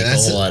make a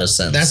whole lot of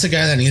sense. That's a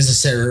guy that needs to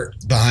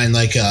sit behind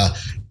like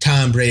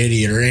Tom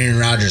Brady or Aaron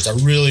Rodgers, a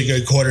really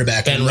good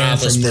quarterback. Ben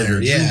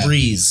Roethlisberger, Drew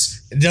Brees.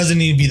 It doesn't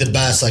need to be the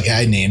best like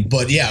I named,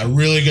 but yeah, a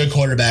really good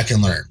quarterback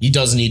can learn. It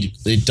does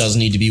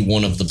need to be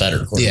one of the better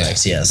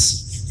quarterbacks,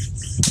 yes.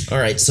 All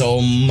right,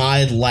 so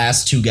my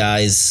last two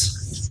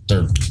guys,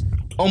 they're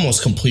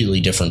almost completely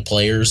different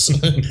players.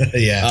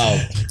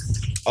 Yeah.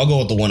 I'll go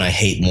with the one I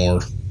hate more,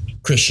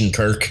 Christian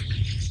Kirk.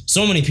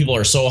 So many people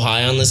are so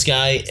high on this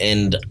guy,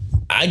 and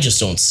I just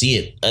don't see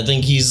it. I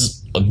think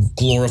he's a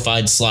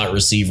glorified slot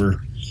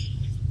receiver.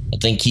 I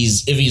think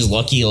if he's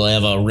lucky, he'll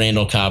have a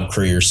Randall Cobb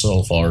career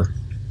so far.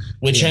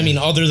 Which, I mean,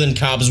 other than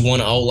Cobb's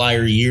one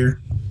outlier year,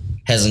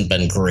 hasn't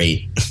been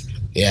great.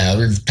 Yeah,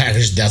 the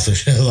Packers definitely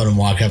should have let him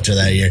walk after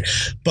that year.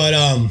 But,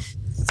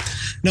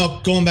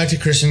 no, going back to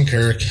Christian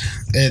Kirk,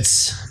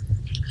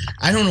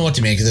 I don't know what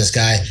to make of this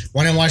guy.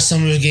 When I watch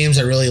some of his games,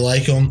 I really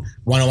like him.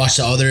 When I watch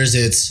the others,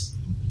 it's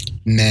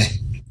meh.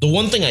 The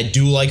one thing I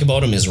do like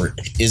about him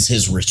is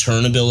his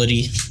return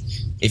ability.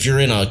 If you're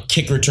in a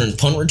kick return,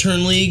 punt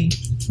return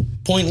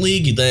point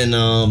league, then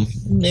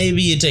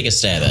maybe you take a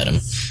stab at him.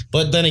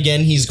 But then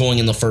again, he's going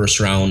in the first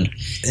round,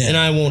 and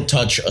I won't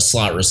touch a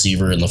slot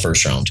receiver in the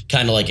first round,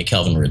 kind of like a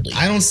Calvin Ridley.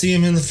 I don't see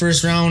him in the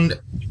first round.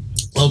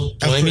 Well,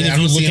 I mean, if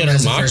you look at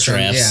our mock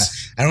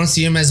drafts, I don't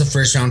see him as a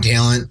first round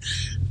talent,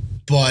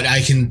 but I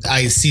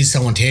see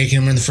someone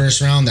taking him in the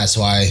first round. That's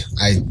why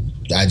I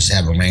just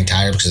have him ranked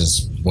higher, because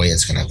it's the way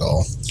it's going to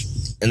go.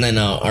 And then,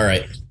 all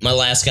right, my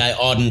last guy,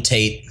 Auden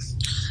Tate.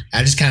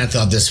 I just kind of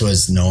thought this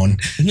was known.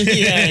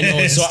 Yeah, I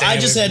know. So I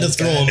just had to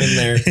throw him in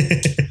there.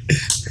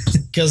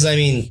 Because, I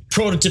mean,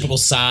 prototypical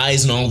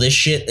size and all this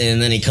shit, and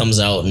then he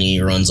comes out and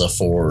he runs a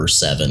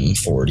 4.7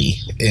 40.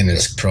 In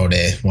his pro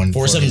day.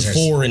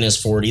 4.74 in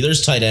his 40.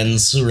 There's tight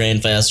ends who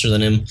ran faster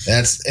than him.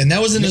 And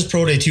that was in his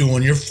pro day, too.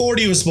 When your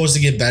 40 was supposed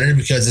to get better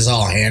because it's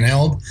all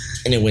handheld.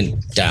 And it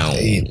went down.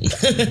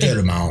 Good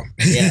amount.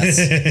 Yes.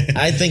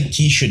 I think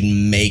he should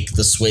make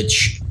the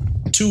switch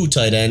to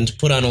tight end,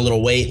 put on a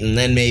little weight, and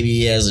then maybe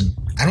he has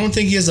I don't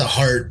think he has a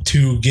heart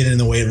to get in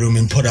the weight room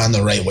and put on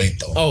the right weight,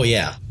 though. Oh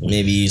yeah,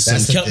 maybe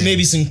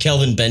some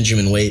Kelvin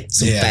Benjamin weight,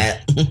 some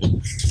fat.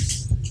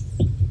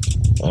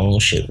 Oh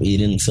shit, we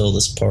didn't fill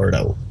this part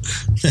out.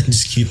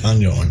 Just keep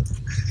on going.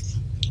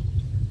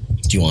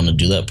 Do you want to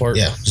do that part?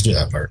 Yeah, let's do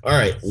that part. All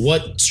right,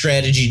 what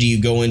strategy do you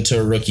go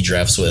into rookie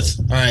drafts with?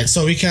 All right,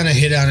 so we kind of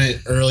hit on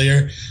it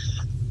earlier.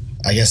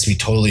 I guess we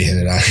totally hit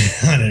it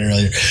on it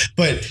earlier.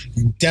 But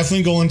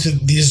definitely go into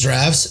these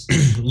drafts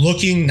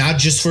looking not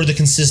just for the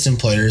consistent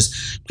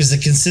players, because the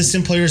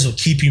consistent players will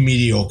keep you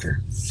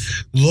mediocre.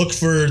 Look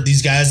for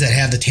these guys that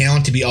have the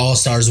talent to be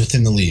all-stars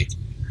within the league.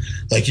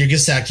 Like your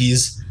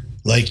Gesicki's,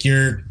 like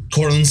your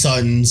Cortland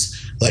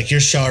Suttons, like your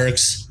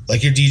Sharks,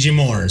 like your DJ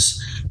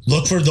Moores.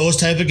 Look for those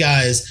type of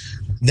guys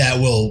that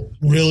will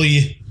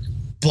really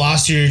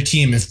blossom your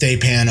team if they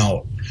pan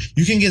out.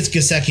 You can get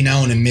Gesicki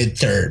now in the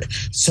mid-third.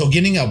 So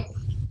getting a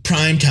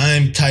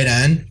prime-time tight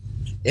end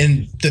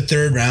in the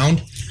third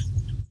round,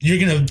 you're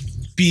going to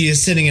be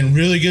sitting in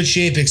really good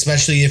shape,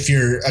 especially if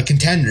you're a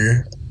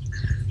contender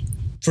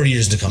for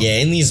years to come. Yeah,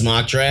 in these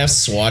mock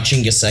drafts,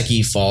 watching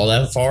Gesicki fall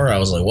that far, I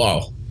was like,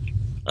 wow,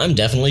 I'm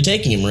definitely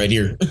taking him right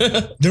here.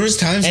 There was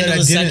times that I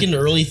didn't. Second,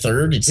 early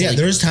third.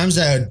 There was times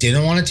that I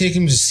didn't want to take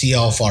him to see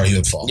how far he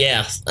would fall.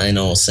 Yeah, I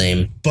know,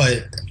 same.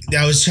 But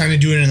I was trying to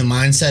do it in the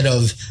mindset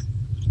of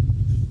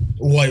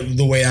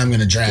the way I'm going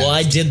to draft. Well,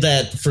 I did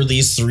that for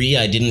these three.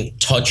 I didn't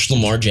touch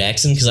Lamar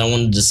Jackson because I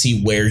wanted to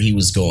see where he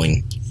was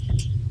going.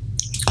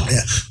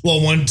 Yeah.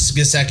 Well, once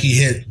Gesicki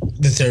hit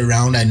the third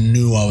round, I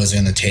knew I was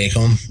going to take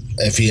him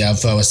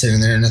if I was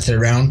sitting there in the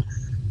third round.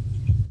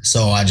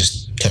 So I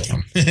just took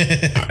him. All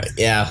right.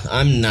 Yeah,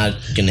 I'm not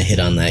going to hit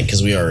on that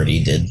because we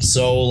already did.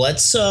 So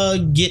let's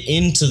get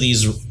into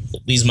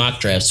these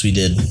mock drafts we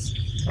did.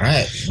 All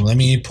right, let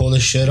me pull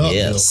this shit up.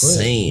 Yeah,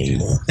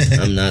 same.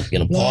 I'm not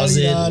gonna pause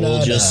it.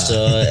 We'll just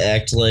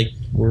act like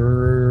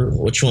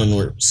which one?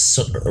 We're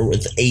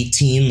with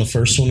 18, the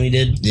first one we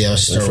did. Yeah,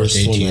 let's start with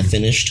 18. One I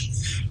finished.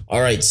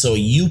 All right, so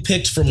you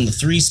picked from the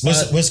 3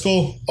 spot. Let's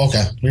go.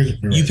 Okay,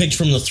 you picked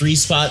from the 3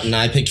 spot, and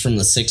I picked from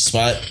the 6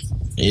 spot.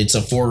 It's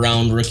a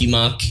 4-round rookie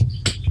mock.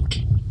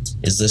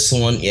 Is this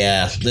the one?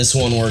 Yeah, this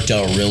one worked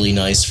out really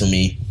nice for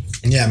me.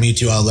 Yeah, me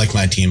too. I like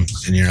my team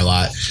in here a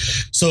lot.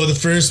 So the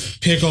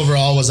first pick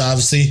overall was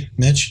obviously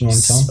Mitch. You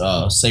want to tell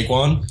him?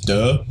 Saquon.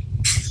 Duh.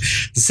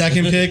 The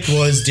second pick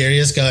was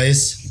Darius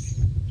Geis.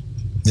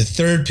 The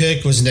third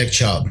pick was Nick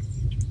Chubb.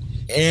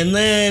 And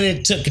then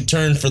it took a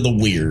turn for the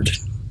weird.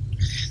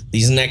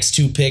 These next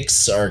 2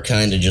 picks are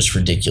kind of just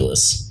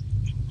ridiculous.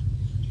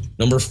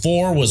 Number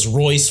 4 was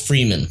Royce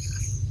Freeman.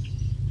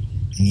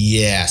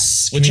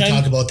 Yes. Can we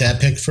talk about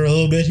that pick for a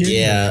little bit here?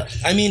 Yeah.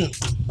 I mean,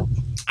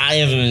 I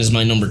have him as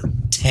my number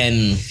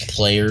 10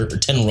 player or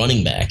 10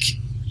 running back.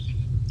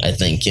 I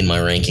think, in my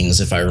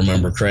rankings, if I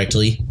remember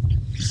correctly.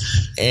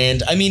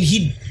 And I mean,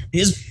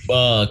 his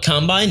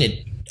combine,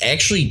 it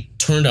actually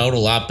turned out a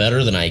lot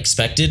better than I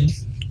expected.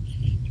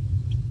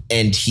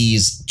 And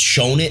he's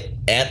shown it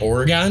at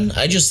Oregon.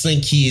 I just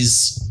think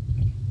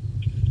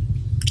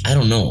I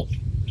don't know.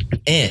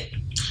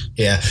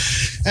 Yeah.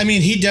 I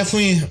mean, he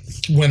definitely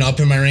went up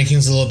in my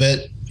rankings a little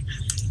bit,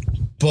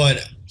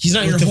 but he's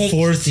not your home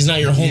run pick.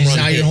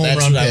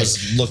 That's what I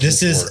was looking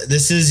for.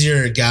 This is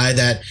your guy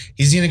that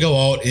he's going to go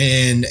out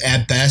and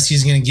at best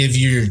he's going to give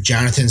you your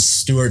Jonathan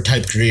Stewart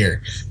type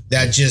career.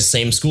 That just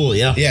same school,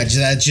 yeah. Yeah,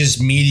 that's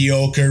just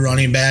mediocre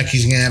running back.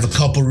 He's going to have a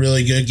couple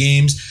really good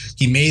games.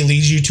 He may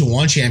lead you to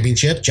one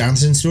championship.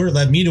 Jonathan Stewart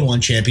led me to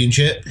one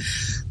championship.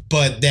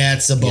 But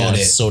that's about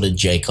it. So did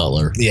Jay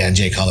Cutler. Yeah,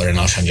 Jay Cutler and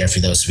Alshon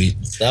Jeffrey. That was sweet.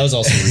 That was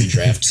also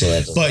redraft. So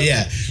that. But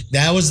yeah,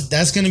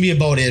 that's going to be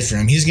about it for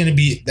him.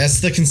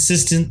 That's the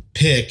consistent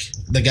pick,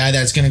 the guy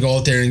that's going to go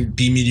out there and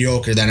be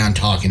mediocre that I'm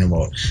talking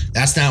about.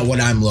 That's not what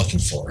I'm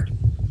looking for.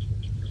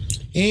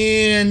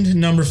 And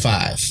number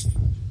 5,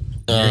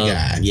 your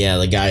guy. Yeah,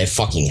 the guy I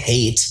fucking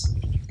hate,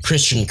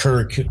 Christian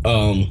Kirk.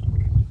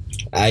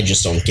 I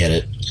just don't get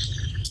it.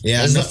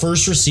 Yeah, as the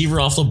first receiver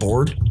off the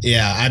board.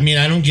 Yeah, I mean,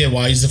 I don't get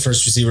why he's the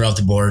first receiver off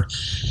the board.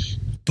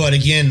 But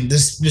again,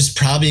 this is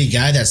probably a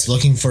guy that's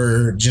looking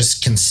for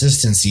just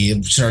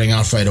consistency starting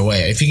off right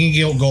away. If he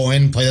can go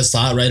in and play the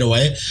slot right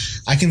away,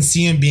 I can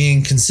see him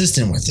being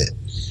consistent with it.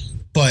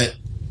 But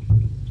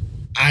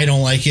I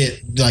don't like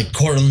it. Like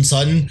Cortland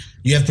Sutton,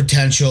 you have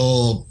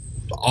potential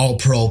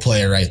all-pro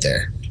player right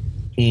there.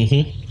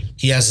 Mm-hmm.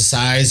 He has the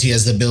size, he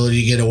has the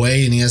ability to get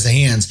away, and he has the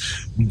hands.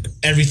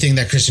 Everything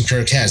that Christian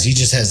Kirk has, he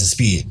just has the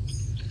speed.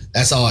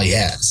 That's all he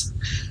has.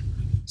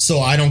 So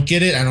I don't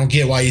get it. I don't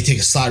get why you take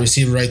a slot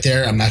receiver right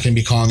there. I'm not going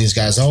to be calling these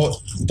guys out,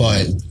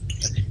 but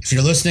if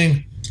you're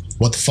listening,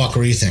 what the fuck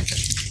were you thinking?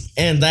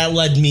 And that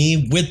led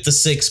me, with the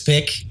 6th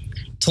pick,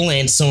 to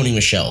land Sony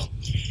Michel.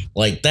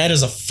 Like, that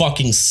is a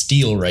fucking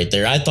steal right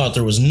there. I thought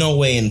there was no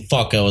way in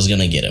fuck I was going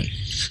to get him.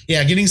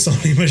 Yeah, getting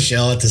Sony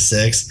Michel at the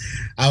 6,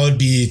 I would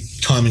be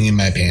coming in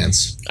my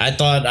pants. I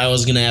thought I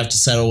was going to have to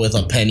settle with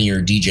a Penny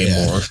or DJ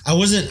Moore.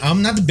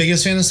 I'm not the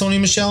biggest fan of Sony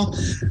Michel,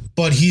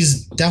 but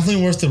he's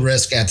definitely worth the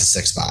risk at the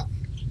 6th spot.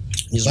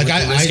 He's like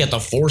worth the risk at the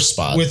 4th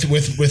spot.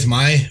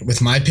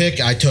 With my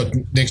pick, I took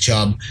Nick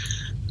Chubb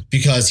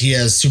because he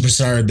has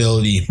superstar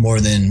ability more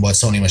than what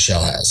Sony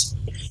Michel has.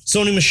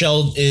 Sony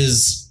Michel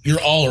is your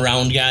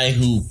all-around guy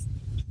who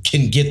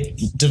can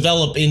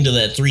develop into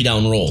that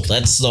 3-down role.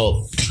 That's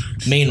the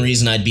main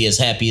reason I'd be as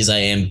happy as I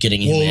am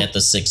getting him at the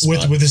 6th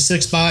spot. With the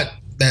 6th spot,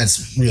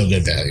 that's real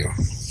good value.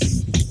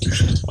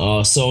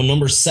 So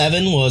number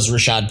 7 was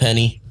Rashad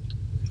Penny.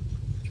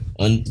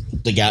 One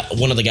of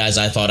the guys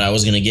I thought I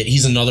was going to get.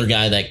 He's another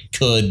guy that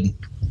could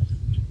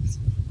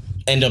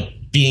end up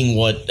being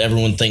what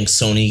everyone thinks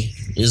Sony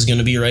is going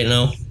to be right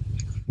now.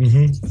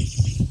 Mm-hmm.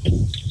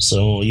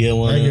 So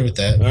I agree with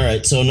that. All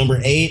right. So number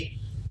 8,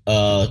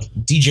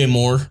 DJ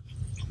Moore.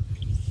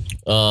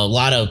 A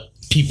lot of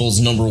people's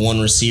number 1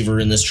 receiver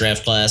in this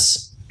draft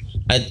class.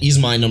 He's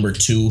my number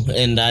 2,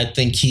 and I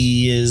think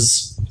he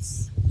is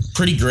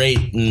pretty great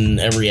in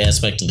every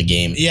aspect of the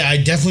game. Yeah, I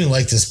definitely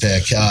like this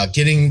pick.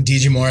 Getting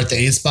DJ Moore at the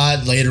 8th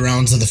spot, later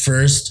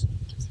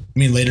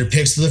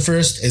picks to the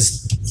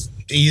 1st,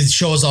 he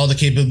shows all the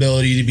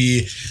capability to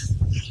be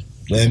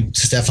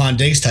Stephon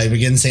Diggs type,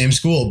 again, same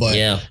school, but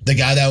the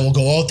guy that will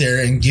go out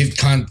there and give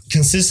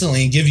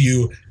consistently give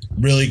you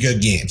really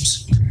good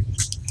games.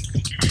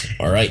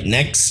 All right,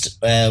 next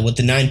with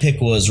the 9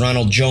 pick was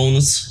Ronald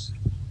Jones.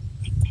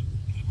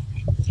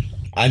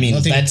 I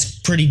mean, that's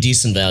pretty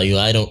decent value.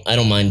 I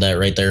don't mind that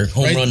right there.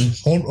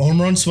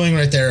 Home run swing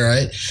right there,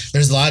 right?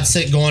 There's a lot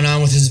going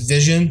on with his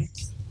vision.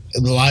 A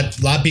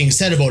lot being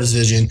said about his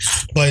vision,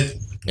 but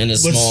and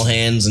his small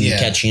hands and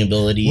catching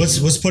ability.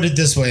 Let's put it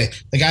this way: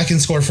 the guy can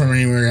score from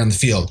anywhere on the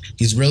field.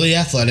 He's really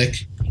athletic.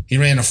 He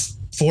ran a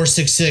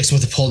 4.66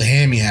 with a pulled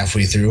hammy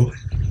halfway through.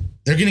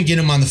 They're going to get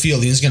him on the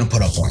field. He's going to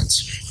put up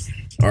points.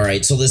 All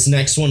right, so this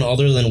next one,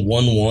 other than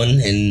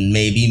 1-1 and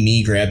maybe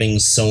me grabbing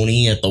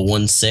Sony at the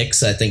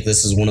 1-6, I think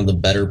this is one of the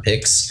better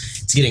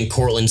picks. It's getting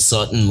Cortland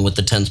Sutton with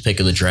the 10th pick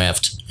of the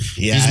draft.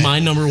 Yeah, he's my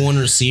number 1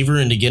 receiver,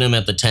 and to get him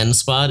at the 10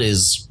 spot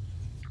is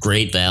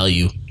great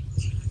value.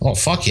 Oh,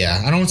 fuck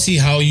yeah. I don't see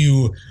how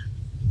you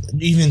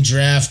even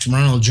draft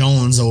Ronald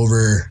Jones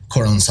over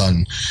Cortland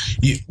Sutton.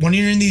 When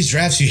you're in these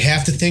drafts, you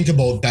have to think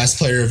about best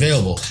player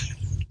available.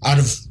 Out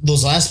of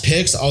those last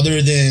picks,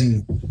 other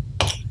than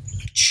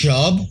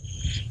Chubb,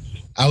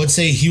 I would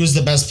say he was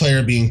the best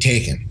player being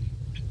taken.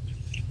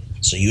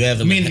 So you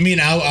have him. I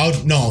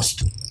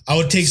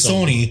would take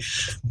Sony,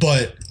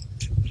 but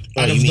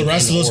out of the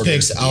rest of those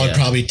picks, I would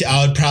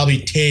probably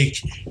take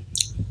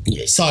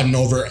Sutton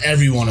over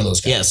every one of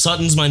those guys. Yeah,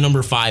 Sutton's my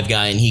number 5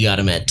 guy, and he got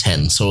him at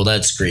 10, so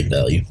that's great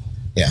value.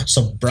 Yeah,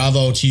 so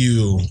bravo to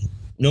you.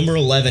 Number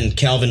 11,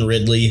 Calvin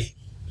Ridley.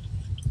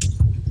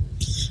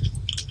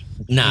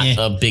 not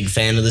a big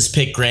fan of this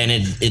pick.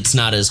 Granted, it's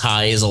not as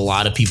high as a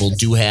lot of people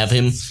do have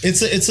him.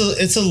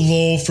 It's a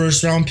low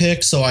first round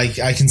pick, so I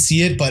can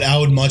see it, but I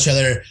would much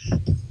rather,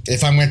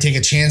 if I'm going to take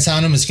a chance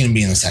on him, it's going to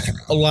be in the second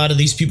round. A lot of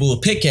these people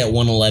who pick at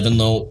 111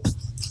 though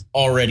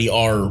already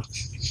are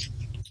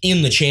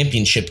in the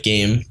championship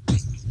game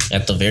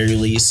at the very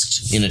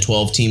least in a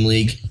 12-team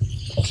league.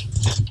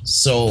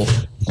 So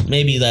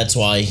maybe that's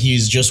why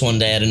he's just wanted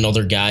to add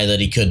another guy that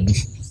he could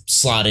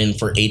slot in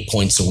for 8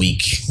 points a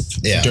week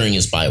during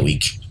his bye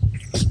week.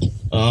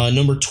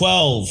 Number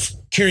 12,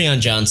 Kerryon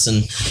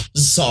Johnson. This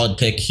is a solid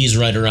pick. He's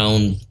right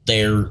around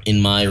there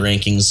in my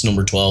rankings,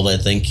 number 12, I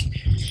think.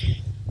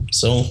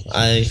 So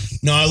I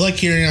like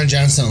Kerryon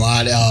Johnson a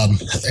lot,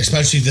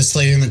 especially this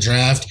late in the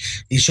draft.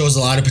 He shows a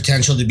lot of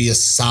potential to be a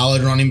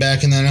solid running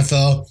back in the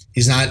NFL.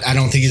 I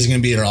don't think he's going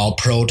to be an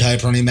all-pro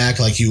type running back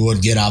like you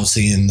would get,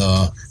 obviously, in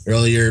the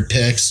earlier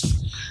picks.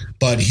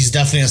 But he's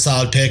definitely a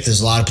solid pick. There's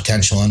a lot of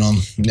potential in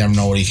him. You never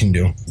know what he can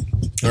do.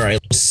 All right.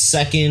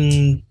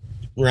 Second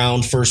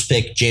round, first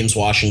pick, James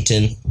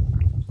Washington.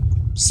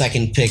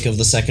 Second pick of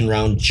the second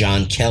round,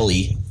 John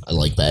Kelly. I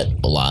like that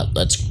a lot.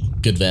 That's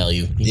good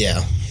value.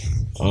 Yeah.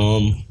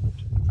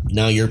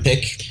 Now your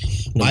pick.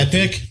 My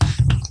pick.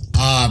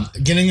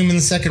 Getting him in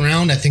the second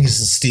round, I think is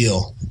a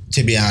steal,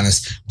 to be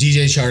honest.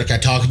 DJ Chark, I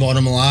talk about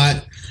him a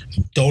lot.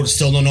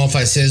 Still don't know if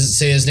I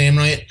say his name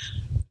right,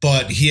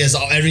 but he has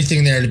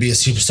everything there to be a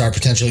superstar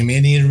potential. He may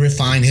need to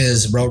refine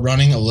his route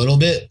running a little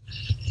bit,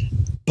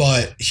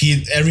 but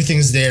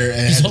everything's there.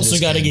 He's also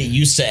got to get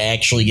used to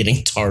actually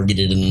getting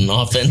targeted in an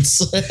offense.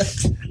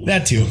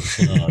 That too.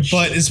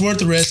 But it's worth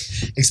the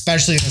risk,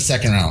 especially in the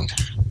second round.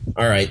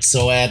 All right,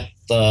 so at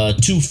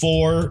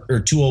 204,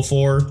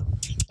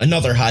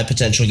 another high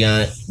potential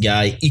guy,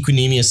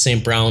 Equanimeous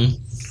St. Brown.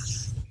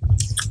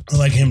 I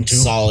like him too.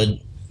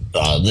 Solid.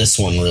 This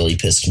one really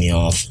pissed me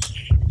off.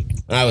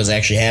 I was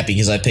actually happy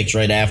because I picked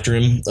right after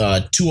him.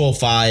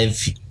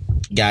 205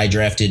 guy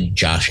drafted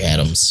Josh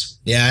Adams.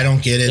 Yeah, I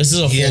don't get it. This is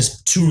a full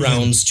 2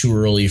 rounds too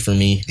early for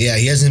me. Yeah,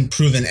 he hasn't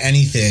proven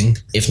anything.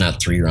 If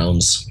not 3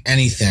 rounds.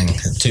 Anything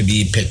to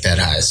be picked that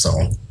high,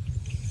 so.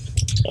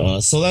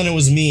 So then it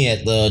was me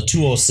at the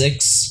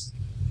 206.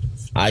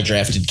 I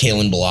drafted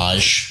Kalen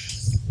Ballage.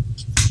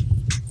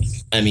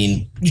 I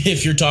mean,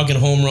 if you're talking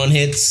home run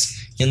hits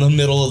in the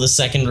middle of the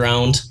second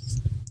round,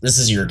 this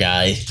is your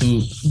guy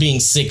who, being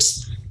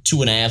 6'2.5",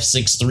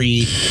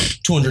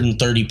 6'3",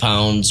 230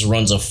 pounds,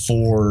 runs a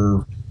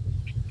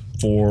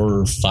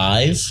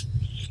 4.45,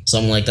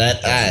 something like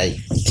that.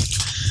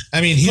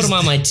 I mean, put him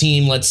on my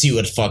team. Let's see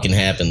what fucking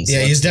happens.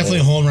 Yeah, he's definitely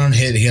a home run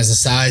hit. He has the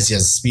size, he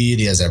has the speed,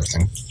 he has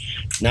everything.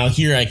 Now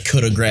here I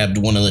could have grabbed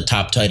one of the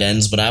top tight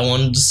ends, but I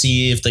wanted to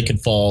see if they could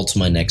fall to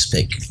my next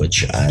pick,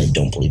 which I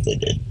don't believe they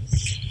did.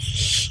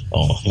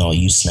 Oh, no,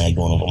 you snagged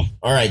one of them.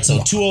 All right,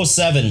 so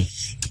 207,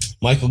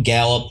 Michael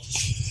Gallup.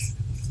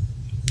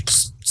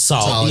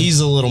 Solid. He's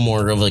a little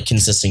more of a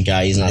consistent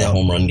guy. He's not a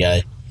home run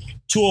guy.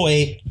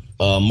 208,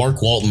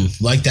 Mark Walton.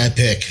 Like that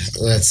pick.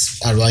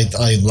 I like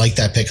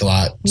that pick a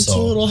lot. It's a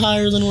little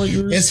higher than what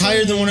you were It's saying.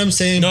 Higher than what I'm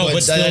saying, no,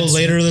 but still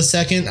later in the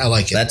second, I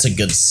like it. That's a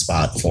good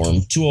spot for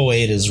him.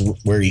 208 is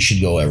where he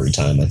should go every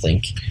time, I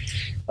think.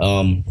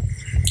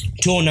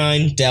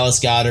 209, Dallas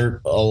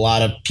Goedert. A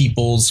lot of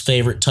people's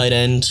favorite tight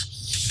end.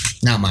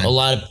 Not mine.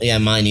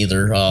 Mine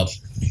either.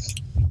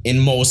 In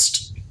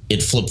most,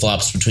 it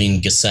flip-flops between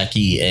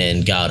Gesicki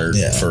and Goddard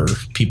for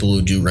people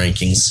who do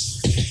rankings.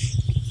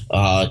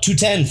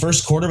 210,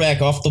 first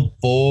quarterback off the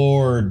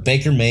board,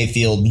 Baker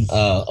Mayfield.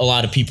 A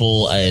lot of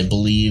people, I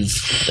believe,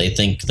 they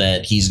think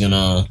that he's going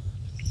to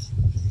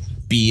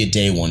be a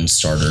day one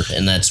starter,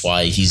 and that's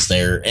why he's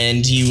there.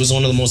 And he was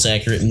one of the most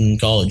accurate in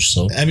college.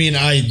 So I mean,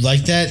 I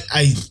like that.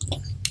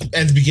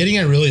 At the beginning,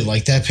 I really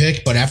liked that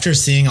pick, but after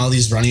seeing all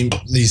these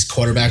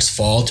quarterbacks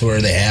fall to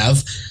where they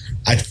have,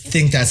 I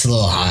think that's a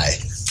little high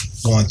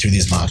going through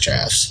these mock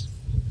drafts.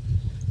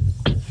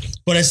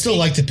 But I still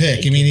like the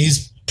pick. I mean,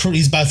 he's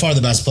by far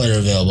the best player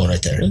available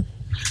right there.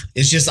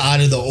 It's just out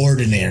of the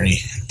ordinary,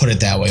 put it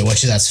that way,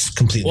 which that's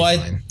completely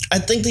fine. I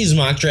think these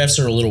mock drafts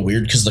are a little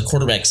weird because the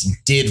quarterbacks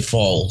did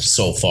fall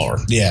so far.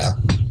 Yeah.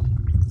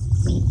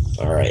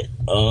 All right.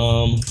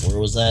 Where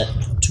was that?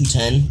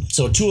 210.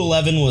 So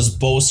 211 was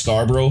Bo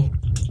Scarborough.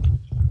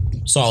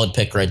 Solid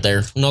pick right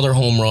there. Another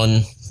home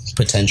run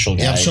potential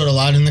guy. Yeah, showed a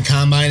lot in the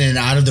combine, and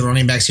out of the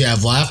running backs you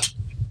have left,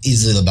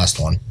 easily the best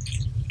one.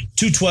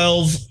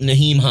 212,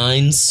 Nyheim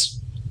Hines.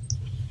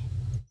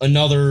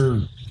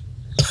 Another,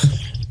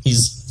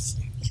 he's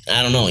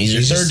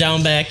your third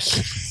down back.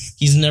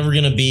 He's never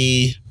going to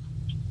be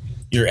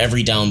your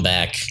every down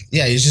back.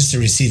 Yeah, he's just a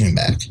receiving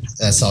back.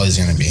 That's all he's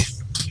going to be.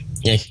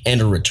 Yeah, and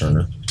a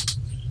returner.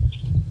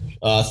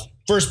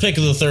 First pick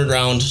of the third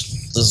round.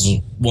 This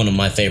is one of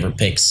my favorite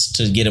picks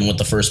to get him with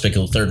the first pick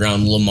of the third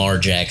round, Lamar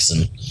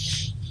Jackson.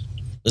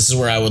 This is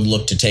where I would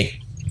look to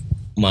take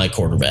my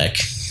quarterback.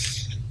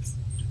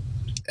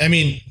 I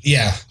mean,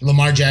 yeah,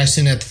 Lamar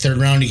Jackson at the third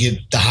round, you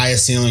get the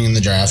highest ceiling in the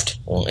draft.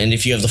 Well, and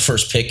if you have the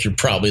first pick, you're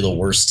probably the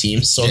worst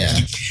team. So Yeah.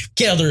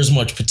 gather as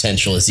much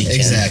potential as you can.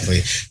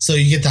 Exactly. So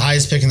you get the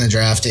highest pick in the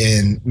draft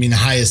and the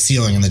highest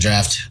ceiling in the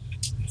draft.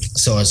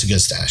 So it's a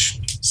good stash.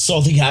 So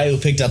the guy who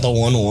picked out the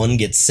 1-1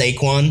 gets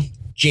Saquon,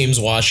 James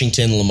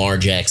Washington, Lamar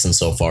Jackson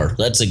so far.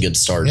 That's a good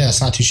start. Yeah, it's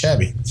not too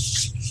shabby.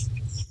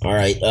 All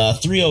right.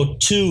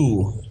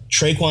 302,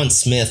 Traquan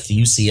Smith,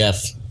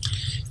 UCF.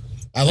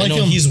 I like I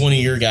know him. he's one of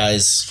your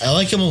guys. I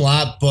like him a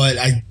lot, but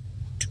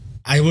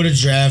I would have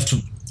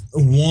drafted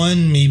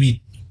one,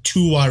 maybe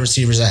two wide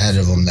receivers ahead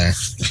of him there.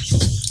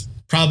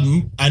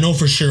 Probably, I know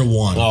for sure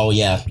one. Oh,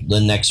 yeah.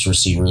 The next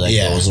receiver that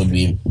Yeah. goes would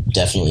be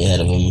definitely ahead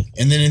of him.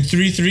 And then in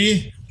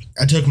 3-3,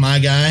 I took my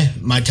guy,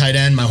 my tight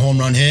end, my home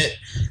run hit,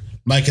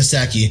 Mike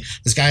Gesicki.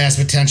 This guy has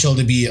potential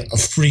to be a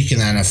freak in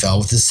the NFL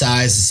with his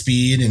size, his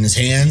speed, and his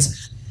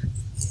hands.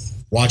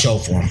 Watch out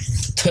for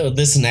him.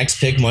 This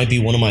next pick might be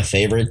one of my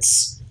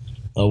favorites.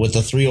 With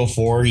the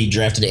 304, he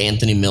drafted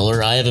Anthony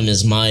Miller. I have him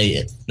as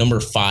my number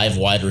 5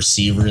 wide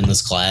receiver in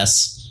this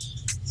class.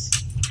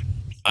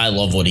 I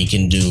love what he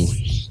can do.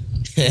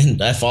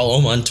 And I follow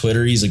him on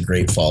Twitter. He's a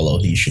great follow.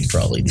 He should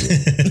probably do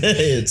it.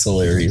 It's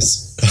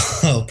hilarious.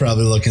 I'll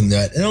probably look into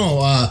that.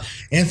 No,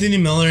 Anthony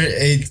Miller,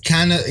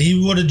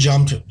 he would have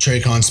jumped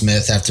Traquan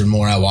Smith after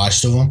more I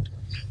watched of him.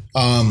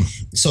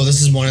 So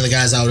this is one of the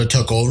guys I would have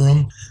took over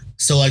him.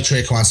 Still like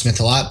Traquan Smith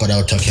a lot, but I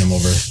would took him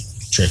over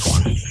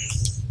Traquan.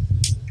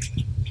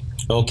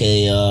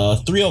 Okay,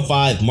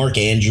 305, Mark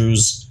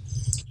Andrews.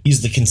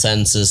 He's the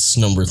consensus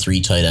number 3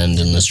 tight end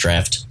in this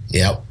draft.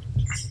 Yep.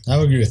 I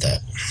would agree with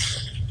that.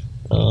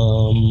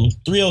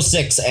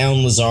 306,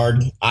 Alan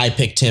Lazard. I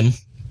picked him.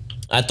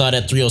 I thought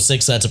at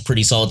 306 that's a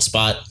pretty solid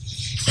spot,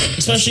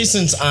 especially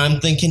since I'm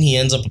thinking he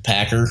ends up a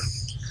Packer.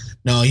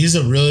 No, that's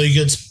a really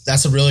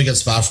good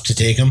spot to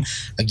take him.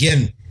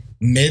 Again,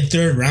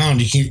 mid-third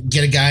round, you can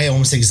get a guy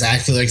almost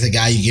exactly like the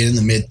guy you get in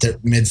the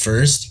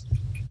mid-first.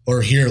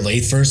 Or here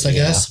late first, I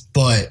guess.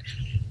 But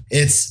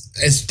it's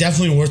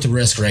definitely worth the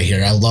risk right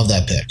here. I love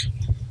that pick.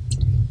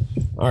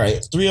 All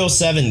right,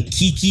 307,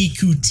 Kiki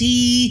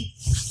Kuti.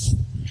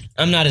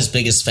 I'm not his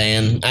biggest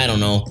fan. I don't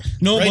know.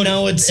 No, right but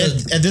now it's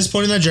at this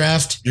point in the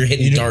draft, you're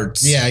hitting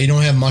darts. Yeah, you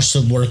don't have much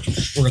to work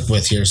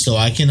with here, so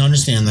I can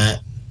understand that.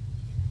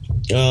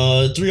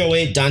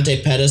 308,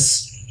 Dante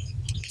Pettis.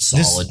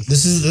 Solid.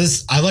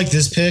 This I like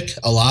this pick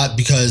a lot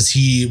because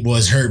he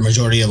was hurt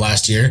majority of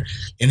last year,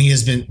 and he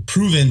has been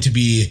proven to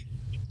be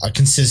a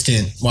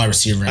consistent wide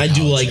receiver. I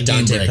do like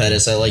Dante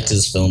Pettis. I liked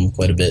his film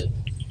quite a bit.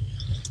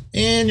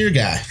 And your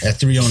guy at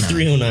 309.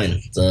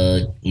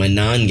 309, my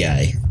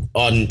non-guy,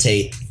 Auden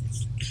Tate.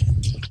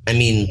 I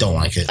mean, Don't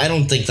like it. I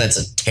don't think that's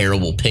a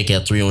terrible pick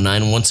at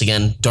 309. Once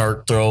again,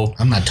 dart throw.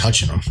 I'm not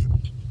touching him.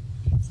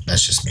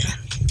 That's just me.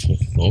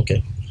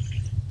 Okay.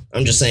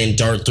 I'm just saying,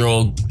 dart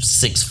throw,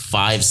 6'5",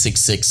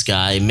 6'6"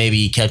 guy. Maybe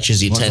he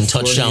catches you 10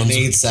 touchdowns.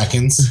 In 8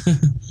 seconds.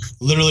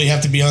 Literally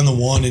have to be on the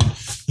one and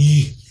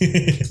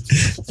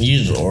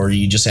Or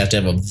you just have to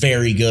have a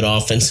very good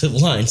offensive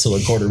line so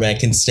the quarterback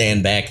can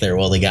stand back there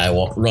while the guy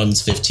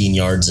runs 15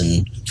 yards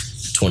in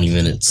 20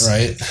 minutes.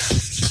 right.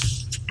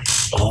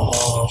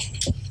 Oh,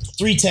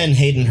 310,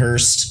 Hayden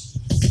Hurst.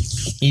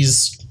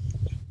 He's,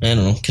 I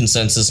don't know,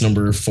 consensus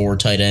number 4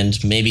 tight end.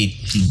 Maybe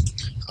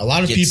A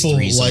lot of Gets people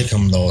threesome. like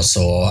him though,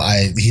 so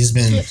he's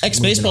been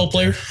ex-baseball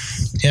player.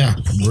 Yeah,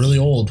 really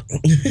old.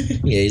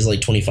 Yeah, he's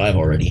like 25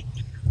 already.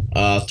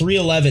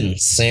 311,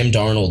 Sam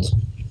Darnold.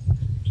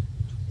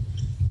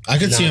 I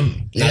could see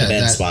him. Not a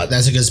bad spot.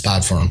 That's a good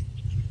spot for him.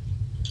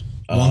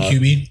 One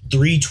QB.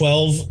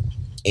 312,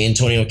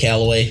 Antonio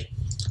Callaway.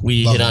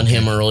 We Love hit on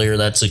him. him earlier.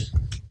 That's a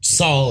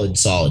solid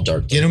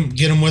dart. Get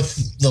him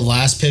with the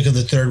last pick of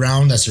the third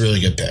round. That's a really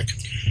good pick.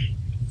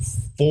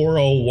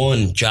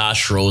 401,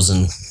 Josh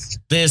Rosen.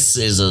 This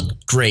is a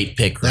great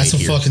pick right That's a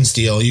here. fucking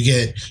steal. You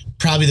get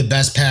probably the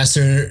best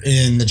passer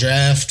in the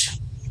draft,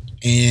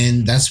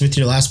 and that's with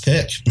your last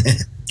pick.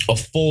 A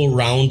full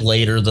round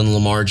later than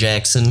Lamar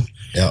Jackson,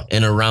 Yep.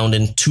 and a round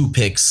and 2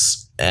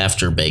 picks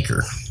after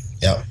Baker.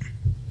 Yep.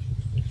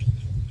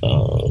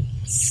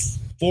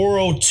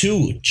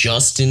 402,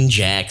 Justin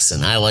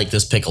Jackson. I like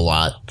this pick a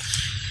lot.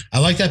 I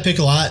like that pick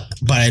a lot,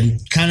 but I'm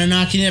kind of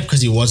knocking it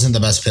because he wasn't the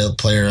best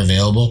player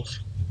available.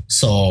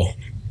 So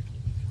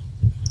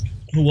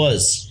Who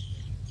was?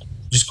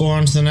 just go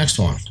on to the next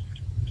one.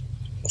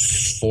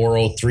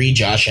 403,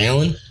 Josh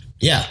Allen.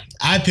 Yeah,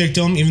 I picked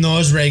him, even though I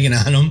was ragging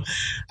on him.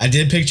 I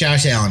did pick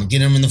Josh Allen.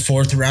 Get him in the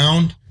 4th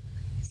round.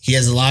 He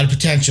has a lot of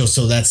potential,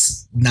 so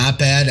that's not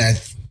bad.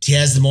 He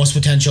has the most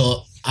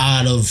potential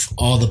out of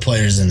all the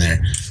players in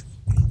there.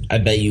 I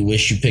bet you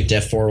wish you picked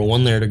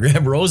F401 there to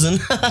grab Rosen.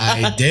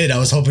 I did. I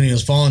was hoping he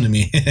was falling to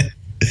me.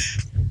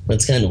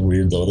 That's kind of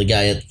weird, though. The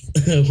guy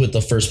with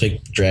the first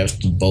pick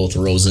drafted both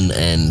Rosen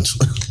and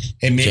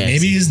Hey, Jackson.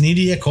 maybe he's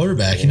needy at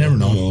quarterback. You never Who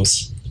know.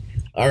 knows?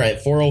 All right,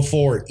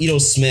 404, Ito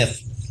Smith.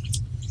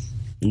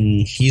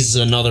 He's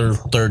another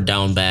 3rd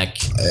down back.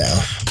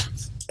 Yeah.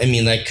 I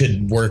mean, that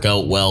could work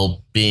out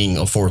well being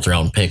a 4th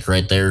round pick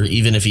right there,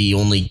 even if he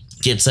only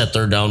gets that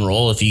third down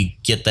role, if you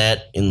get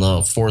that in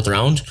the fourth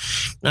round,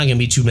 not going to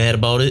be too mad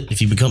about it if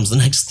he becomes the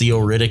next Theo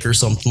Riddick or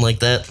something like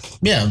that.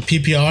 Yeah,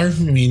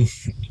 PPR, I mean,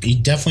 he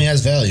definitely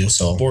has value.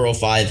 So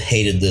 405,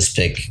 hated this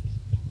pick.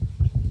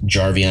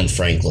 Jarvion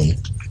Franklin.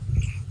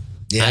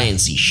 yeah. I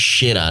didn't see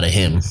shit out of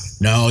him.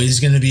 No, he's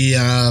going to be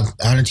on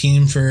a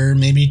team for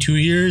maybe 2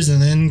 years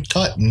and then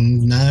cut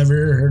and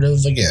never heard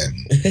of again.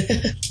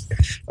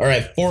 All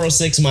right,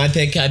 406, my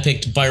pick. I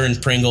picked Byron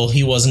Pringle.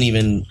 He wasn't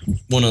even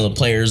one of the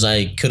players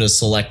I could have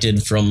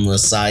selected from the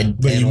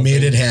side. But you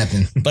made it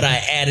happen. But I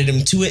added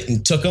him to it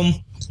and took him.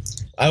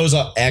 I was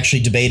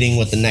actually debating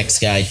with the next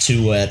guy,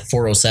 too, at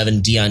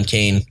 407, Deion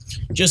Kane.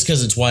 Just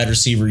because it's wide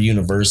receiver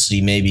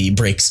university, maybe he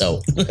breaks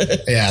out.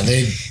 Yeah,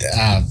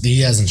 he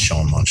hasn't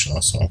shown much,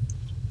 though, so.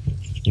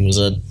 He was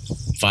a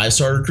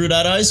 5-star recruit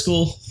out of high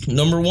school.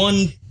 Number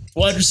 1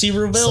 wide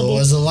receiver available. So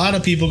there's a lot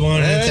of people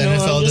going into the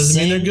NFL.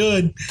 Doesn't mean they're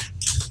good.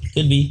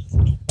 Could be.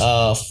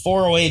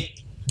 408,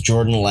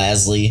 Jordan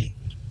Lasley.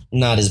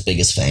 Not his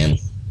biggest fan.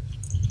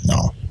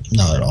 No,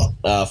 not at all.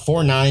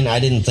 4-9, I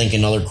didn't think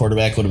another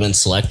quarterback would have been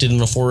selected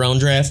in a 4-round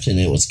draft, and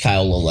it was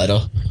Kyle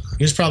Laletta.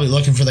 He was probably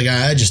looking for the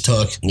guy I just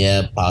took.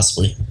 Yeah,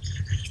 possibly.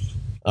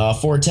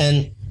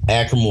 410,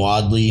 Akram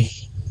Wadley.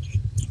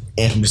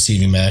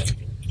 Receiving back.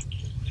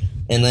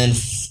 And then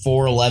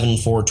 411,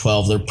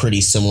 412, they're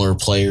pretty similar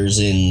players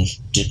in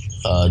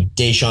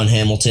Deshaun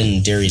Hamilton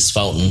and Darius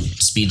Fountain,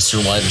 speedster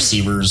wide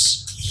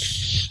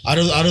receivers. Out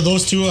of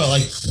those two, I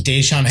like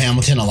Deshaun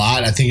Hamilton a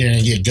lot. I think you're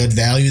going to get good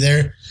value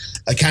there.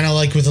 I kind of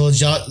like with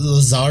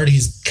Lazard,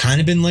 he's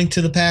kind of been linked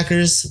to the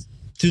Packers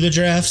through the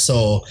draft,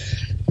 so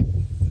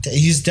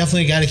he's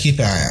definitely a guy to keep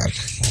an eye on.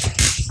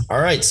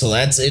 All right, so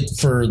that's it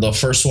for the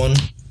first one.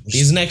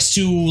 These next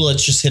two,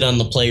 let's just hit on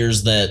the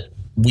players that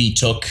we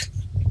took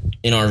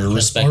in our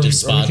respective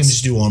spots. Or we can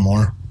just do one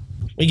more.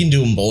 We can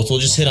do them both. We'll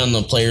just hit on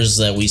the players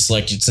that we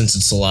selected since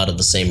it's a lot of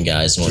the same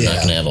guys, and we're not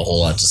going to have a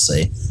whole lot to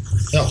say.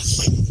 Yeah.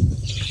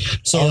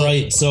 So, all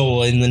right,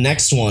 so in the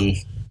next one,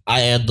 I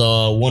had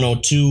the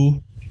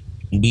 102.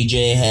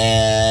 BJ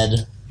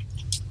had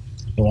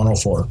the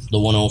 104. The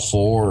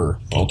 104.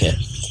 Okay.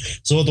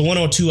 So with the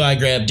 102, I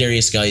grabbed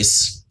Darius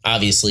Geis.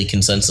 Obviously,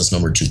 consensus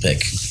number 2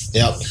 pick.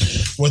 Yep.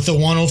 With the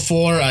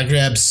 104, I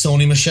grabbed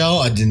Sony Michel.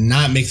 I did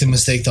not make the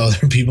mistake that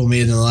other people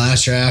made in the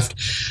last draft.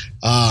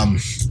 I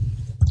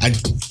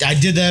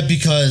did that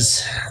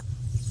because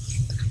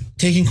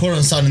taking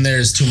Cortland Sutton there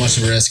is too much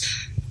of a risk.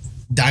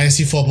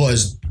 Dynasty football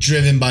is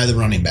driven by the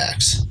running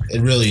backs. It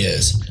really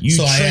is. You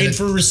trade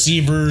for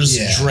receivers,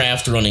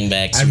 draft running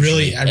backs. I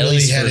really had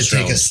to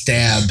take a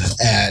stab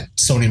at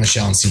Sony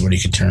Michel and see what he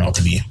could turn out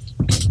to be.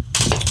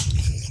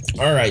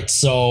 All right,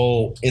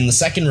 so in the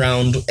second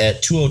round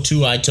at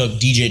 202, I took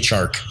DJ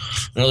Chark,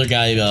 another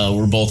guy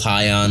we're both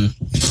high on.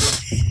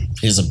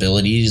 His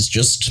ability is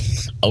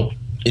just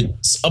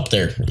it's up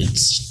there.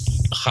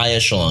 It's high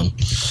echelon.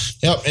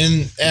 Yep,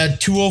 and at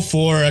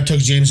 204, I took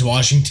James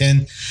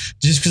Washington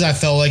just because I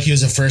felt like he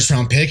was a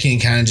first-round pick and he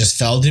kind of just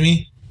fell to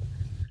me.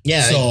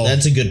 Yeah, so,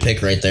 that's a good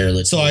pick right there.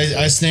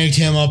 I snagged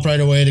him up right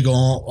away to go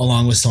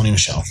along with Sony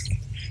Michel.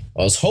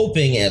 I was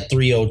hoping at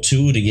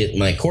 302 to get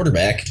my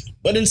quarterback,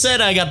 but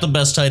instead I got the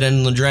best tight end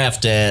in the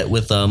draft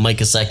with Mike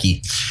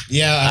Gesicki.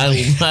 Yeah,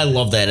 I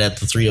love that at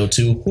the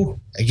 302. Whew.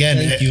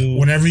 Again,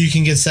 whenever you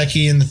can get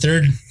Gesicki in the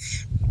third,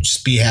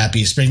 just be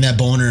happy. Spring that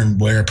boner and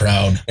wear it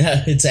proud.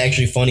 It's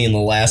actually funny. In the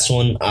last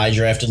one, I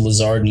drafted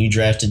Lazard and you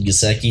drafted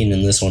Gesicki, and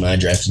in this one, I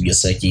drafted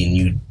Gesicki and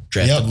you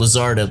drafted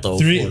Lazard at the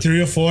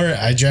 3 or 4.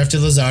 I drafted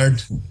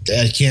Lazard.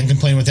 I can't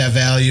complain with that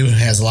value. It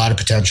has a lot of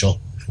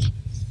potential.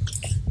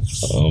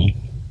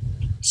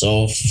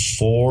 So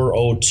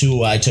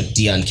 402, I took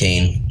Deion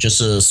Kane just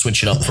to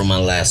switch it up from my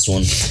last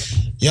one.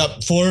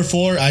 Yep,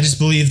 404. I just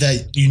believe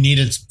that you need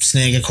to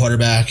snag a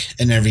quarterback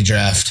in every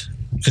draft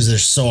because they're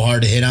so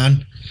hard to hit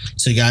on.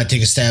 So you got to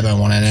take a stab at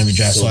one in every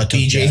draft. So I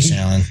took Josh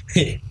Allen.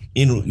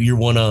 You're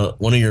one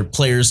of your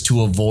players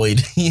to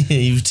avoid.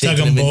 You've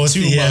taken him in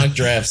 2 mock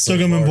drafts. Took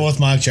him in both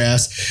mock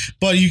drafts.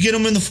 But you get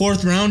him in the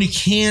 4th round, you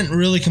can't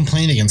really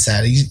complain against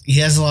that. He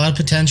has a lot of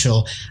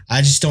potential.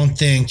 I just don't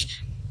think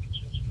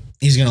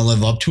he's going to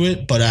live up to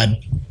it. But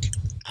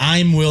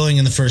I'm willing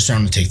in the 1st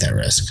round to take that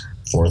risk.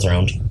 4th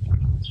round.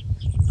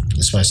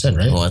 That's what I said,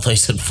 right? Oh, I thought you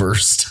said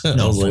 1st.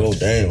 No, I was like, oh,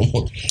 damn.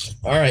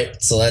 All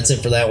right, so that's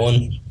it for that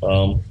one.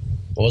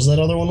 What was that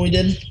other one we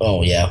did?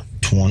 Oh, yeah.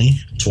 20.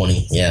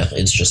 Yeah,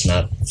 it's just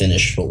not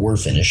finished, but we're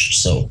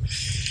finished. So,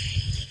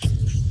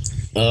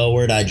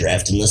 where'd I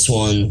draft in this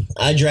one?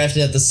 I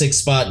drafted at the 6th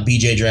spot.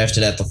 BJ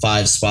drafted at the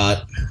 5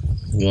 spot.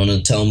 You want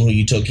to tell them who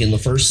you took in the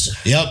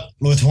first? Yep.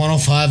 With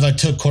 105, I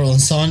took Cortland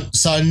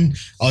Sutton.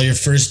 All your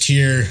first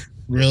tier,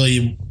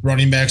 really,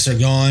 running backs are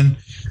gone.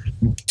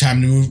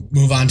 Time to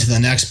move on to the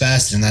next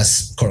best, and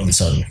that's Cortland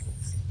Sutton.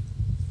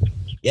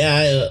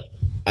 Yeah,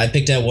 I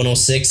picked at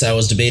 106. I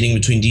was debating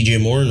between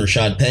DJ Moore and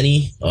Rashad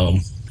Penny.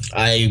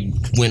 I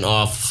went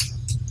off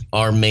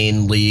our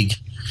main league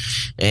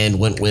and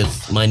went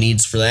with my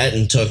needs for that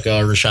and took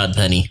Rashad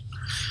Penny.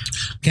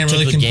 Can't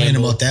really complain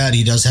about that.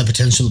 He does have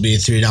potential to be a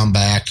 3-down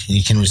back.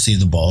 He can receive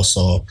the ball,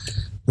 so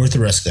worth the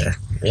risk there.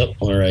 Yep.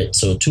 All right.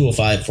 So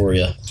 205 for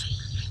you.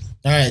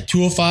 All right,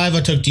 205.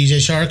 I took DJ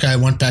Shark. I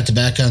went back to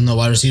back on the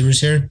wide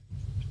receivers here.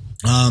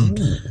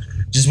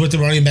 Just with the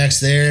running backs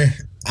there,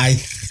 I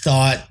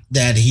thought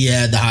that he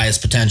had the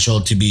highest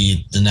potential to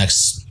be the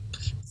next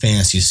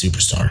fantasy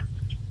superstar.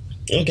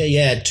 Okay.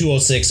 Yeah.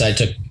 206. I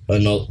took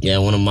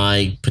one of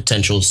my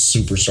potential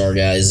superstar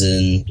guys,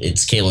 and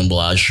it's Kalen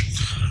Ballage.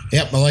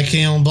 Yep, I like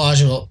Kalen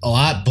Ballage a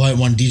lot, but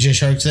when DJ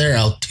Shark's there,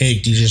 I'll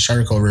take DJ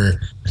Shark over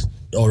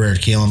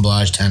Kalen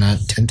Ballage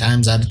 10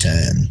 times out of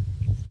 10.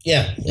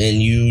 Yeah,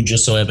 and you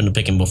just so happen to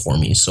pick him before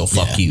me, so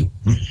fuck you.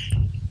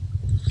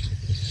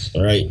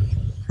 All right.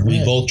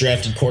 We both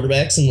drafted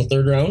quarterbacks in the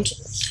third round.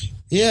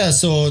 Yeah,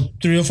 so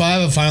 305,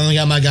 I finally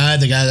got my guy,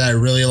 the guy that I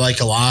really like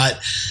a lot.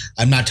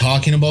 I'm not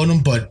talking about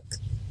him, but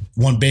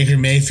when Baker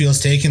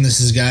Mayfield's taken,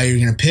 this is a guy you're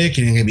going to pick,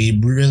 and you're going to be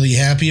really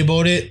happy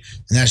about it,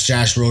 and that's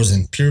Josh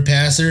Rosen. Pure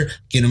passer,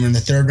 get him in the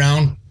third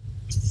round.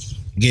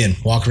 Again,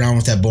 walk around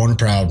with that boner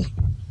proud.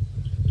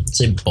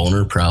 Say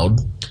boner proud.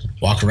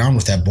 Walk around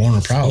with that boner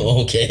proud.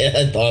 Okay,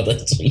 I thought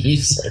that's what you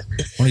said.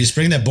 When you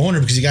spring that boner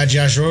because you got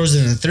Josh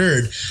Rosen in the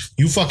third,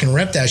 you fucking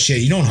rep that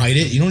shit. You don't hide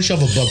it. You don't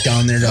shove a book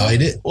down there to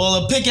hide it.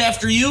 Well, a pick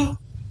after you,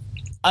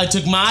 I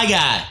took my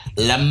guy,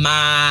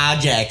 Lamar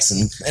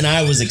Jackson, and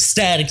I was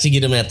ecstatic to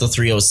get him at the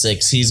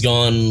 306. He's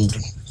gone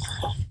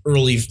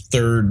early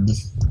third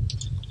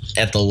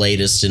at the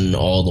latest in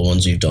all the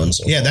ones we've done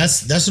so far.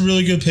 That's a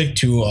really good pick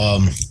too.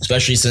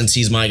 Especially since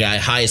he's my guy,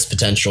 highest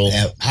potential.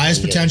 Yeah,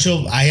 highest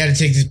potential. I had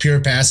to take the pure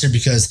passer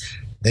because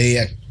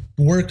they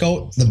work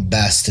out the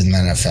best in the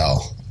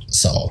NFL.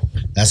 So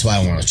that's why I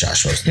went with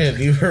Josh Rosen.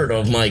 Have you heard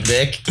of Mike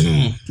Vick?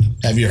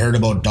 Have you heard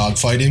about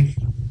dogfighting?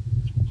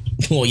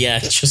 Well, yeah,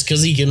 just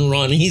because he can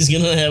run, he's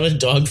going to have a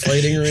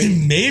dogfighting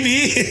ring.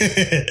 Maybe.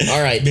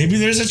 All right. Maybe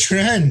there's a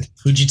trend.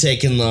 Who'd you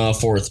take in the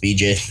fourth,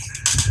 BJ?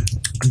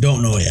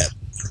 Don't know yet.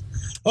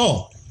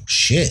 Oh,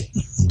 shit.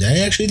 Did I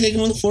actually take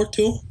him in the fourth,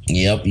 too?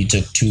 Yep, you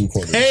took 2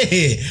 quarterbacks.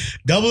 Hey,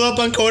 double up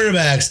on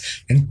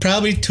quarterbacks. And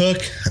probably took,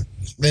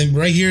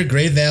 right here,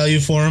 great value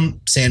for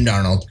him, Sam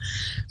Darnold.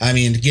 I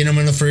mean, get him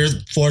in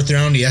the fourth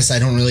round, yes, I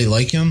don't really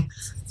like him,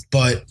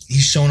 but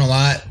he's shown a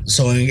lot.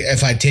 So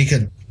if I take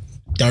a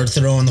dart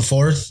throw in the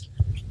fourth,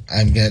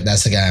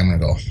 that's the guy I'm going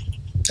to go.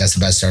 That's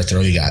the best dart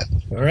throw you got.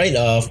 All right,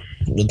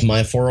 with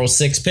my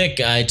 406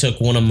 pick, I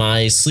took one of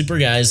my sleeper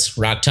guys,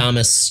 Rock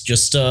Thomas.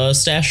 Just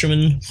stash him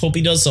and hope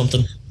he does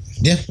something.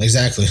 Yeah,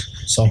 exactly.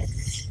 So,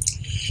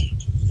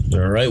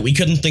 all right, we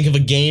couldn't think of a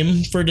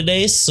game for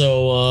today,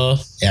 so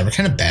yeah, we're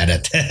kind of bad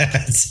at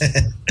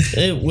that.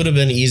 It would have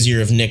been easier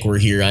if Nick were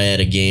here. I had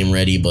a game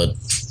ready, but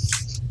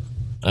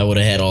I would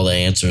have had all the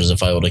answers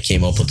if I would have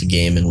came up with the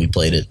game and we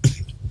played it.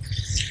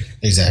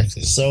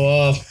 Exactly.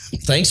 So,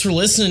 thanks for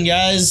listening,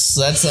 guys.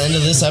 That's the end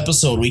of this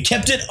episode. We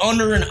kept it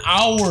under an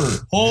hour.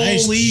 Holy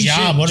nice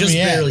job. shit. What just are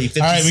we at? barely.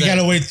 50 all right, we got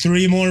to wait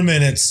 3 more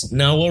minutes.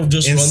 Now we'll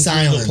just in run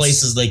silence. through the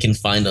places they can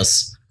find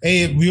us.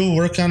 Hey, we'll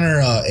work on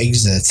our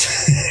exits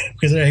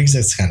because our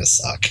exits kind of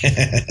suck.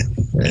 Yeah,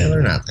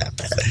 they're not that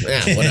bad.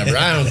 Yeah, whatever.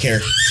 I don't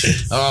care.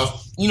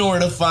 You know where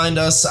to find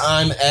us.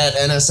 I'm at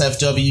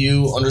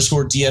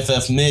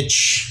NSFW_DFF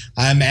Mitch.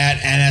 I'm at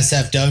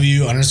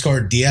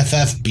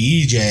NSFW_DFF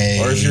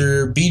BJ. Or if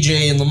you're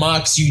BJ in the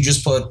mocks, you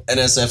just put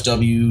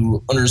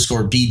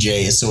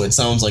NSFW_BJ, so it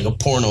sounds like a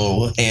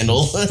porno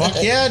handle.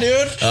 Fuck yeah,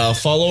 dude.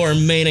 Follow our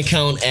main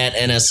account at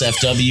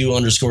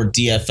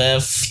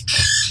NSFW_DFF.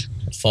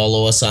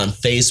 Follow us on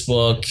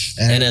Facebook,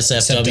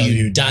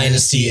 NSFW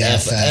Dynasty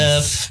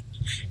FF.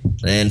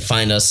 And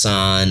find us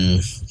on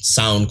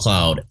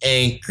SoundCloud,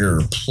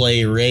 Anchor,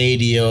 Play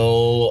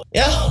Radio.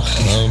 Yeah,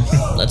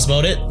 that's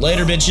about it.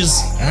 Later, bitches.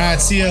 All right,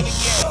 see ya.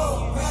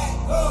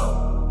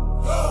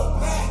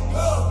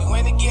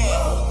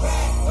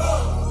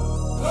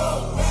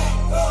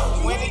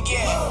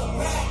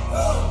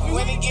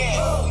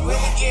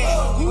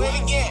 Win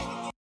again.